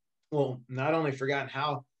 Well, not only forgotten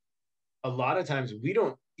how, a lot of times we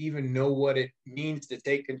don't even know what it means to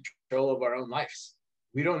take control of our own lives.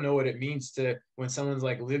 We don't know what it means to when someone's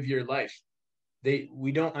like, live your life.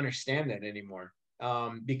 We don't understand that anymore,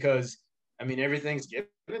 because I mean everything's given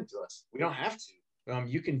to us. We don't have to.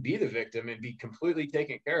 You can be the victim and be completely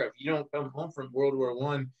taken care of. You don't come home from World War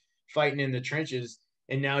I fighting in the trenches,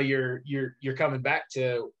 and now you're coming back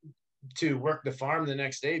to work the farm the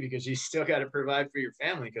next day because you still got to provide for your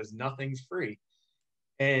family because nothing's free.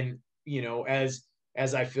 And as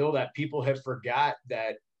I feel that people have forgot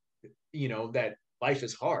that that life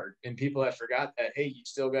is hard, and people have forgot that, hey, you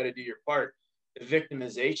still got to do your part. The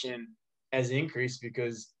victimization has increased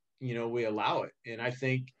because we allow it. And I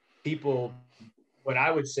think people, what I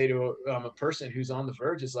would say to a person who's on the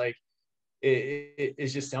verge is like,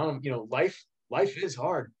 is just telling them, life is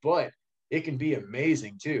hard, but it can be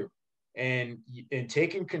amazing too. And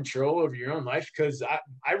taking control of your own life, because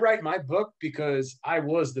I write my book because I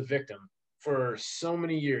was the victim for so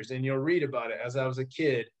many years, and you'll read about it as I was a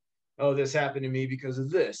kid. Oh, this happened to me because of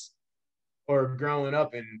this, or growing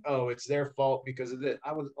up, and oh, it's their fault because of this.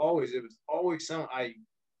 It was always some. I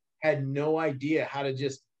had no idea how to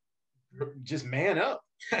just man up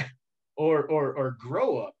or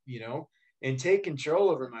grow up, and take control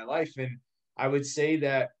over my life. And I would say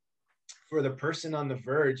that for the person on the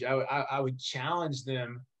verge, I would challenge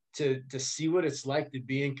them to see what it's like to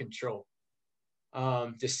be in control,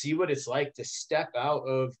 to see what it's like to step out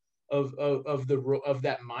of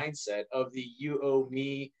that mindset of the you owe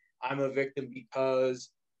me, I'm a victim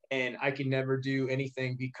because, and I can never do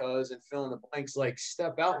anything because, and fill in the blanks. Like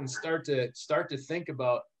step out and start to think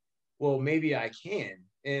about, well, maybe I can.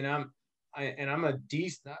 And I'm a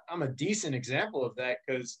decent example of that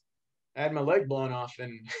because I had my leg blown off,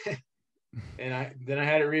 and I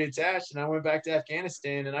had it reattached, and I went back to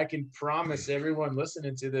Afghanistan. And I can promise everyone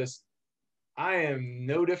listening to this, I am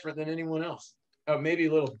no different than anyone else. Maybe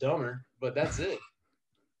a little dumber, but that's it.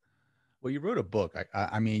 Well, you wrote a book.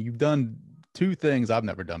 I mean, you've done two things I've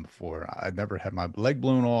never done before. I've never had my leg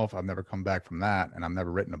blown off. I've never come back from that, and I've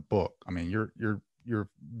never written a book. I mean, you're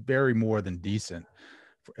very more than decent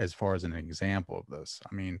as far as an example of this.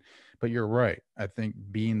 I mean, but you're right. I think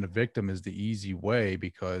being the victim is the easy way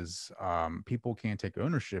because people can't take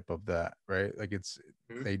ownership of that, right? Like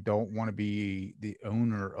Mhm. they don't want to be the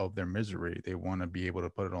owner of their misery. They want to be able to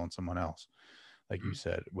put it on someone else. Like you Mhm.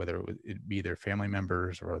 said, whether it be their family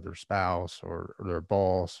members or their spouse or their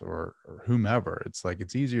boss or whomever, it's like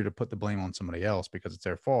it's easier to put the blame on somebody else because it's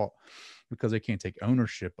their fault because they can't take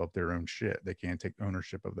ownership of their own shit. They can't take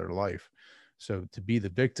ownership of their life. So to be the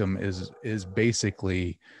victim is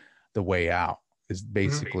basically the way out. Is Mhm.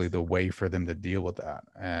 basically the way for them to deal with that.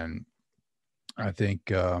 And I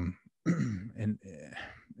think and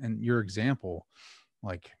and your example,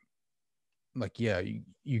 like yeah,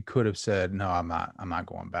 you could have said no, I'm not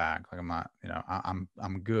going back, like I'm not,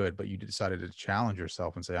 I'm good, but you decided to challenge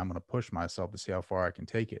yourself and say I'm going to push myself to see how far I can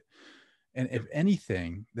take it. And if Yep.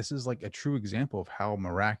 anything, this is like a true example of how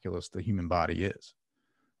miraculous the human body is.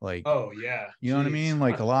 Like, Oh yeah, you know what I jeez. mean?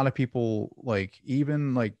 Like a lot of people, like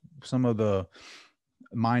even like some of the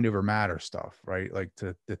mind over matter stuff, right? Like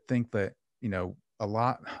to think that, a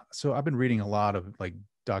lot. So I've been reading a lot of like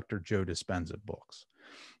Dr. Joe Dispenza books,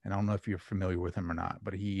 and I don't know if you're familiar with him or not,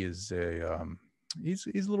 but he is he's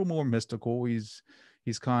a little more mystical. He's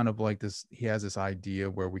kind of like this. He has this idea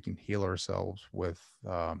where we can heal ourselves with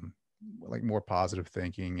like more positive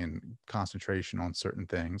thinking and concentration on certain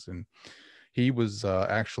things. And he was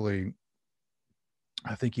actually,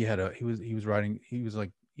 I think he was riding. He was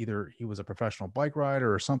like either he was a professional bike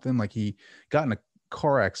rider or something. Like he got in a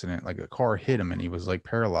car accident, like a car hit him, and he was like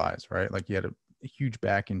paralyzed, right? Like he had a huge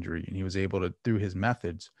back injury, and he was able to, through his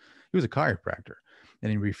methods, he was a chiropractor, and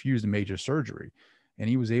he refused a major surgery, and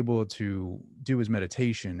he was able to do his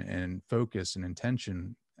meditation and focus and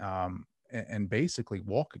intention, and basically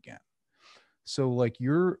walk again. So like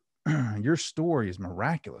your story is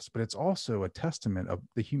miraculous, but it's also a testament of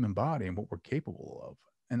the human body and what we're capable of.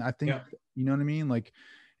 And I think, Yeah. you know what I mean? Like,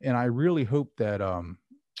 and I really hope that,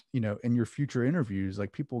 in your future interviews,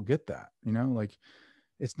 like people get that, like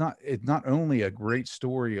it's not only a great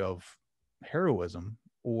story of heroism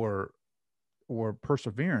or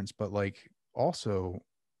perseverance, but like also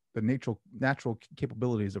the natural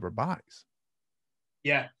capabilities of our bodies.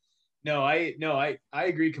 Yeah. No, I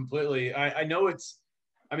agree completely. I know it's,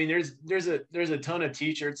 I mean, there's a ton of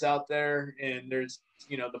t-shirts out there, and there's,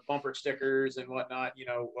 the bumper stickers and whatnot,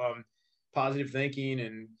 positive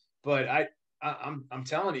thinking. But I'm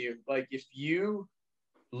telling you, like, if you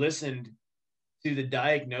listened to the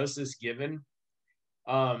diagnosis given,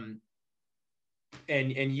 um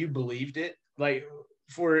and you believed it, like,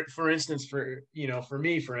 for instance, for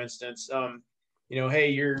me, for instance, hey,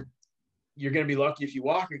 you're going to be lucky if you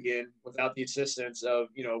walk again without the assistance of,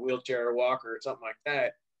 a wheelchair or walker or something like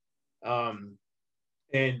that. um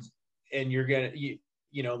and you're gonna,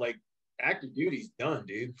 like, active duty's done,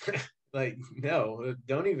 dude. Like, no,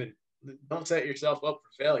 don't set yourself up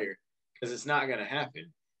for failure, because it's not going to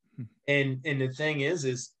happen. And the thing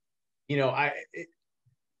is, I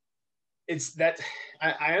it's that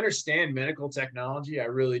I understand medical technology, I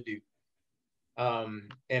really do.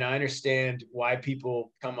 And I understand why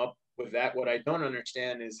people come up with that. What I don't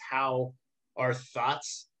understand is how our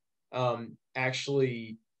thoughts,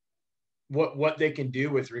 actually, what they can do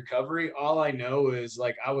with recovery. All I know is,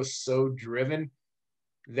 like, I was so driven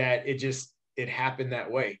that it happened that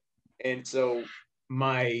way. And so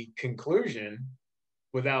my conclusion,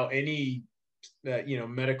 without any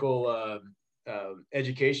medical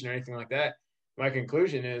education or anything like that, my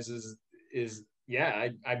conclusion is yeah,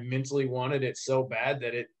 I mentally wanted it so bad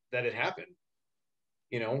that it happened.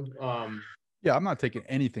 You know, Yeah, I'm not taking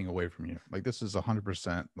anything away from you. Like this is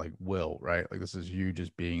 100% like will, right? Like this is you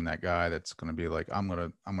just being that guy that's going to be like I'm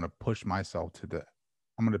going to push myself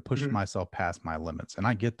I'm going to push mhm, myself past my limits. And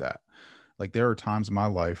I get that. Like there are times in my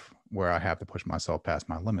life where I have to push myself past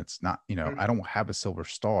my limits. Not, mhm. I don't have a silver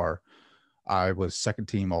star. I was second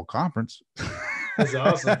team all conference. That's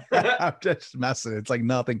awesome. I'm just messing. It's like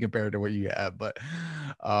nothing compared to what you have, but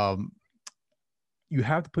um you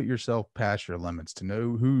have to put yourself past your limits to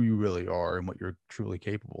know who you really are and what you're truly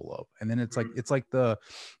capable of. And then it's like the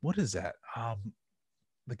what is that?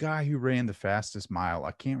 The guy who ran the fastest mile.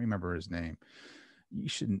 I can't remember his name. You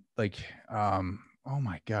shouldn't like oh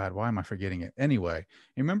my god, why am I forgetting it? Anyway,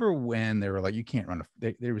 you remember when they were like you can't run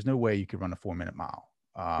there was no way you could run a 4 minute mile.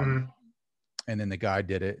 Mhm. And then the guy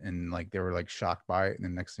did it and like they were like shocked by it. And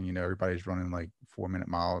then next thing you know, everybody's running like 4 minute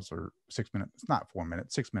miles or 6 minutes. It's not 4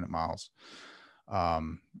 minutes, 6 minute miles.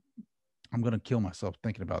 Um, I'm gonna kill myself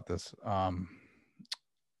thinking about this. I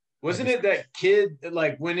Wasn't just it that kid,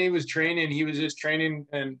 like, when he was training, he was just training,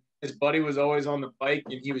 and his buddy was always on the bike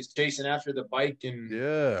and he was chasing after the bike. And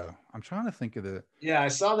Yeah, I'm trying to think of the. yeah, I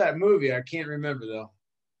saw that movie. I can't remember though.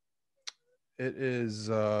 It is.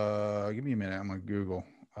 Give me a minute. I'm gonna Google.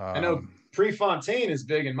 I know Prefontaine is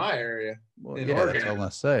big in my area Well, in yeah, that's Oregon. all I'm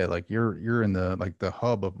gonna say. Like you're in the like the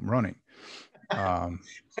hub of running. Um,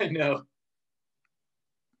 I know.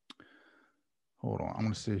 hold on. I'm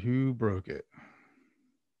gonna see who broke it.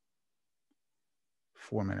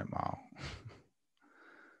 4 minute mile.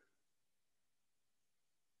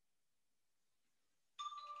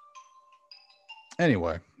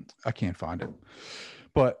 Anyway, I can't find it,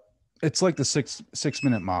 but it's like the 6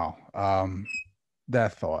 minute mile.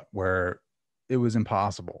 That thought where it was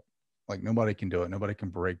impossible. Like nobody can do it. Nobody can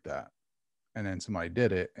break that. And then somebody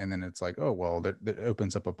did it. And then it's like, oh, well, that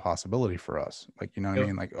opens up a possibility for us. Like, you know what I Yep.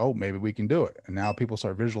 mean? Like, oh, maybe we can do it. And now people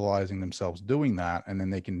start visualizing themselves doing that. And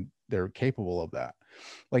then they're capable of that.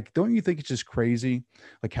 Like, don't you think it's just crazy?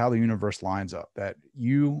 Like how the universe lines up that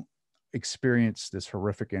you experience this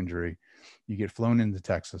horrific injury, you get flown into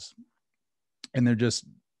Texas, and they're just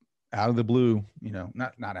out of the blue,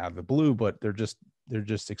 not out of the blue, but they're just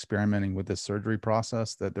experimenting with this surgery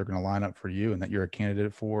process that they're going to line up for you and that you're a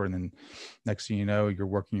candidate for. And then next thing you know, you're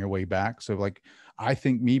working your way back. So like, I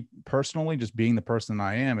think me personally, just being the person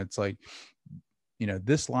I am, it's like,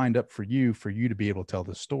 this lined up for you to be able to tell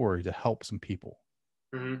the story to help some people.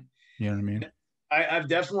 Mm-hmm. You know what I mean? I've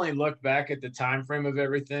definitely looked back at the time frame of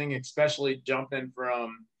everything, especially jumping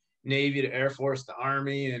from Navy to Air Force to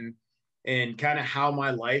Army, and kind of how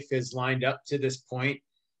my life has lined up to this point.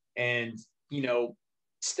 And you know,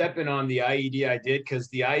 stepping on the IED I did, because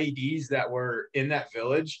the IEDs that were in that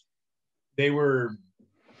village, they were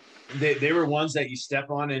they were ones that you step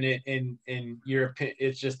on and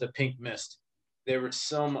it's just a pink mist. There were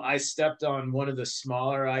some, I stepped on one of the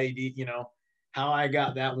smaller IED, how I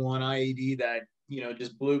got that one IED that,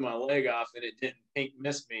 just blew my leg off and it didn't pink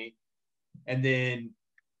mist me. And then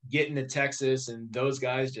getting to Texas and those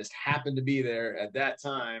guys just happened to be there at that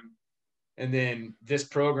time. And then this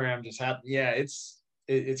program just happened. Yeah,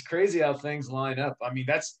 it's crazy how things line up. I mean,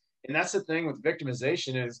 that's the thing with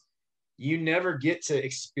victimization is you never get to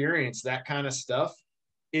experience that kind of stuff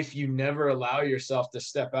if you never allow yourself to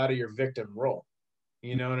step out of your victim role.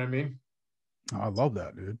 You know what I mean? I love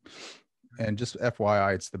that, dude. And just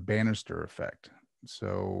FYI, it's the Bannister effect.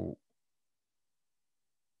 So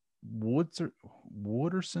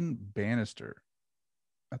Wooderson Bannister.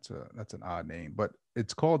 That's an odd name, but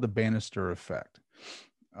it's called the Bannister effect.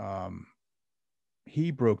 Um,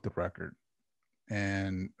 he broke the record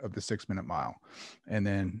and of the 6 minute mile. And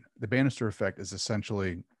then the Bannister effect is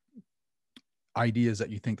essentially ideas that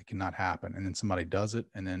you think that cannot happen. And then somebody does it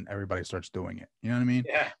and then everybody starts doing it. You know what I mean?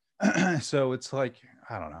 Yeah. So it's like,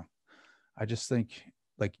 I don't know. I just think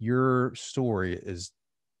like your story is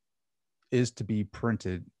to be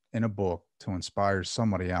printed in a book to inspire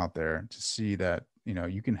somebody out there to see that,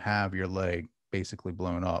 you can have your leg basically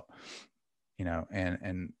blown up,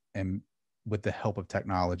 and with the help of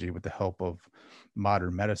technology, with the help of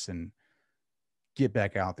modern medicine, get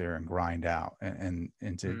back out there and grind out and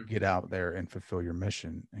to get out there and fulfill your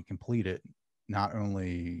mission and complete it not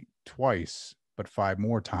only twice but 5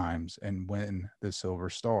 more times and win the silver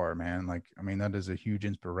star, man. Like, I mean, that is a huge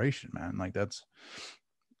inspiration, man. Like that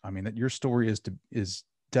your story is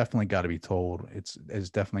definitely got to be told. It's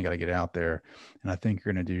definitely got to get out there. And I think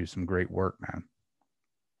you're going to do some great work, man.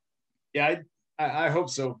 Yeah, I hope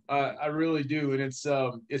so. I really do. And it's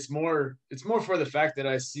more for the fact that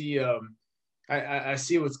I see I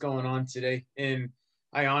see what's going on today. And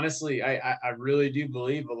I honestly I really do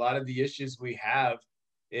believe a lot of the issues we have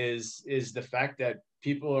is the fact that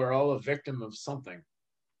people are all a victim of something.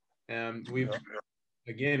 And we've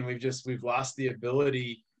lost the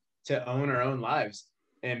ability to own our own lives.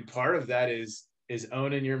 And part of that is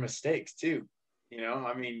owning your mistakes too.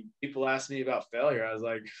 I mean, people ask me about failure. I was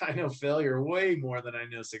like, I know failure way more than I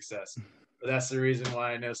know success. But that's the reason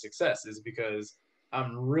why I know success is because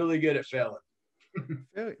I'm really good at failing.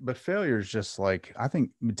 But failure is just like, I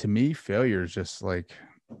think to me, failure is just like,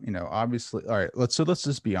 obviously, all right, let's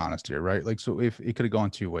just be honest here, right? Like, so if it could have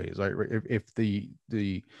gone two ways, right? If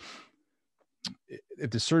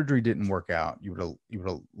the surgery didn't work out, you would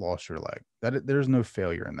have lost your leg. There's no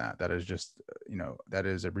failure in that. That is just, that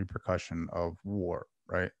is a repercussion of war,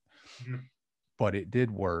 right? Mhm. But it did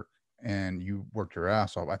work and you worked your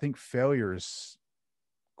ass off. I think failure is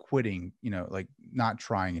quitting, like not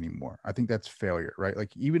trying anymore. I think that's failure, right?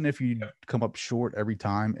 Like even if you come up short every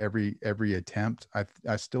time, every attempt,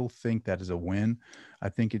 I still think that is a win. I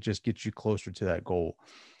think it just gets you closer to that goal.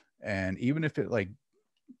 And even if it like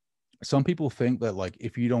some people think that like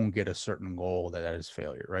if you don't get a certain goal that is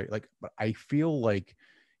failure, right? Like, but I feel like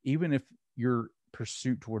even if your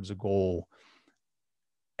pursuit towards a goal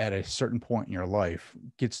at a certain point in your life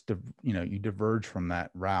gets to, you diverge from that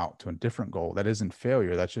route to a different goal, that isn't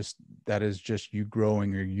failure. That is just you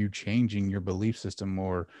growing or you changing your belief system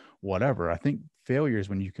or whatever. I think failure is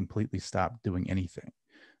when you completely stop doing anything.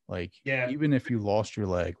 Like, Yeah. even if you lost your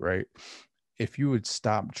leg, right? If you would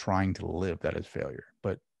stop trying to live, that is failure.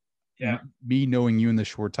 But Yeah. me knowing you in this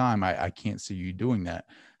short time, I can't see you doing that.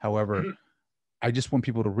 However, Mhm. I just want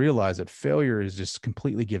people to realize that failure is just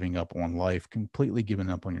completely giving up on life, completely giving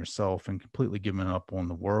up on yourself, and completely giving up on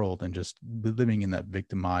the world, and just living in that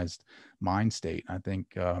victimized mind state. Yeah. And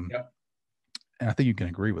I think you can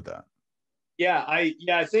agree with that. I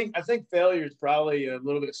think failure is probably a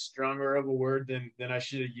little bit stronger of a word than I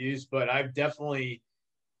should have used, but I've definitely,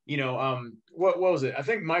 what was it? I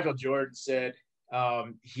think Michael Jordan said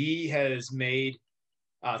he has made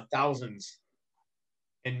thousands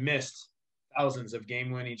and missed thousands of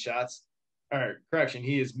game-winning shots. Or correction,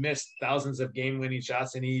 he has missed thousands of game-winning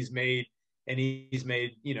shots, and he's made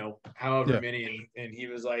however Yeah. many, and he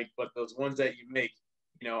was like, but those ones that you make,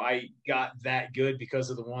 I got that good because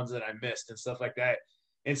of the ones that I missed and stuff like that.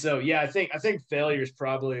 And so, yeah, I think failure is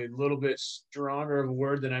probably a little bit stronger of a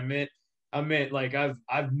word than I meant. I meant like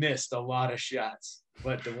I've missed a lot of shots,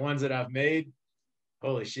 but the ones that I've made,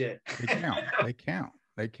 holy shit. They count. They count.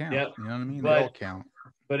 They count. Yep. You know what I mean? They all But count.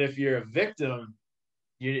 but if you're a victim,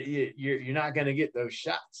 you're not going to get those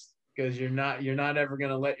shots because you're not ever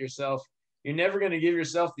going to let yourself. You're never going to give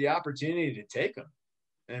yourself the opportunity to take them,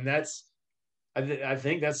 and I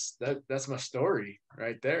think that's my story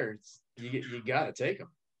right there. You got to take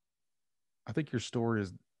them. I think your story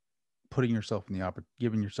is putting yourself in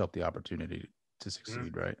giving yourself the opportunity to Mhm.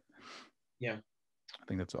 succeed, right? Yeah. I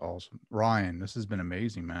think that's awesome. Ryan, this has been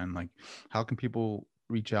amazing, man. Like, how can people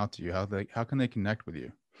reach out to you? How can they connect with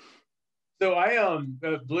you? So I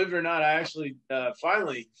believe it or not, I actually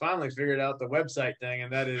finally figured out the website thing,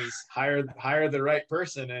 and that is hire the right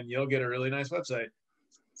person, and you'll get a really nice website.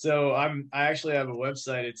 So I actually have a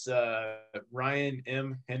website. It's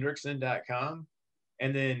ryanmhendrickson.com.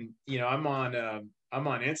 And then, I'm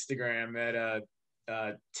on Instagram at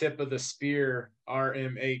tip of the spear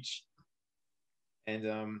RMH.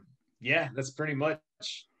 And yeah, that's pretty much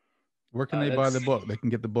Where can they buy that's the book? They can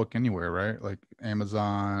get the book anywhere, right? Like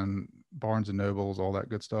Amazon, Barnes and Nobles, all that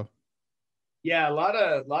good stuff. yeah, a lot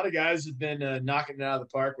of guys have been knocking it out of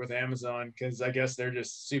the park with Amazon because I guess they're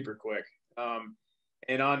just super quick.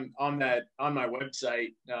 And on my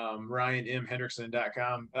website,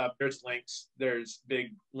 ryanmhendrickson.com, there's links. There's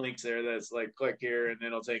big links there that's like click here and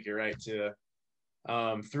it'll take you right to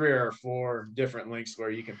three or four different links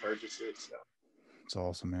where you can purchase it. So It's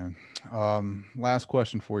awesome, man. Last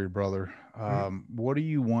question for you, brother. What do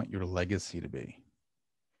you want your legacy to be?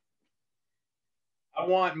 I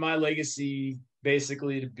want my legacy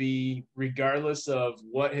basically to be, regardless of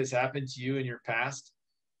what has happened to you in your past,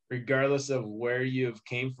 regardless of where you have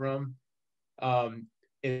came from, um,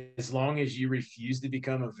 as long as you refuse to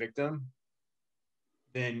become a victim,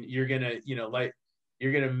 then you're gonna, like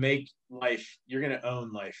you're gonna make life, you're gonna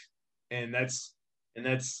own life, and that's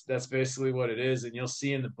basically what it is. And you'll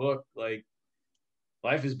see in the book, like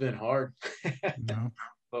life has been hard, No.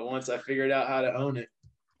 but once I figured out how to own it,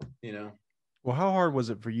 you know, Well, how hard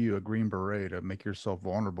was it for you, a Green Beret, to make yourself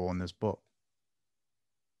vulnerable in this book?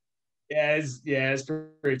 it's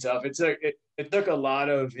pretty tough. It took a lot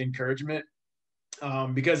of encouragement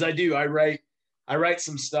because I write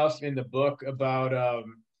some stuff in the book about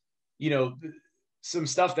you know some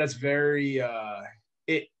stuff that's very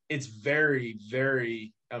it's very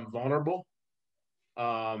very vulnerable,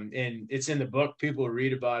 and it's in the book. People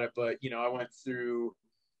read about it, but I went through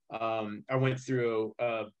a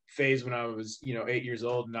phase when I was 8 years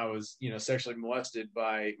old, and I was sexually molested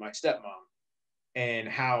by my stepmom, and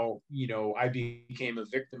how I became a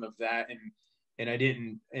victim of that, and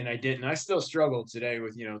I still struggle today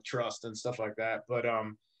with trust and stuff like that, but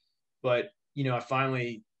I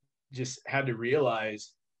finally just had to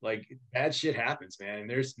realize, like, bad shit happens, man, and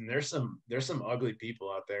there's some ugly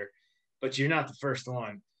people out there, but you're not the first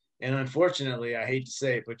one, and unfortunately, I hate to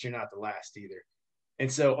say it, but you're not the last either.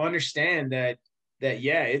 And so understand that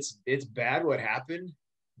yeah, it's bad what happened,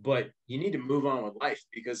 but you need to move on with life,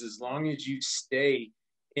 because as long as you stay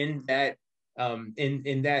in that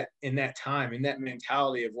in that time, in that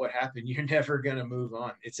mentality of what happened, you're never going to move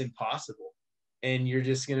on. It's impossible, and you're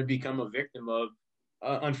just going to become a victim of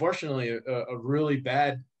unfortunately a really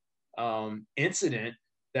bad incident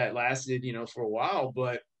that lasted for a while,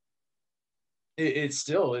 but it's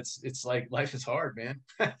still it's like life is hard, man.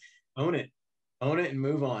 own it and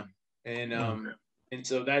move on. And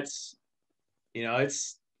so that's,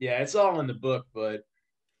 it's all in the book, but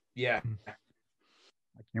yeah. I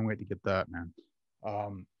can't wait to get that, man.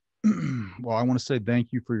 Well, I want to say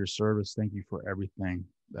thank you for your service. Thank you for everything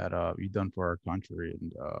that you've done for our country.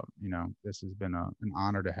 And, this has been an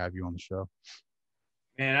honor to have you on the show.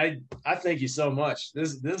 Man, I thank you so much.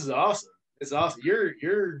 This is awesome. It's awesome.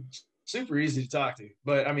 You're super easy to talk to,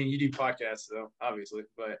 but I mean, you do podcasts, so obviously,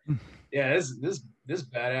 but yeah, this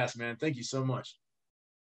badass, man. Thank you so much.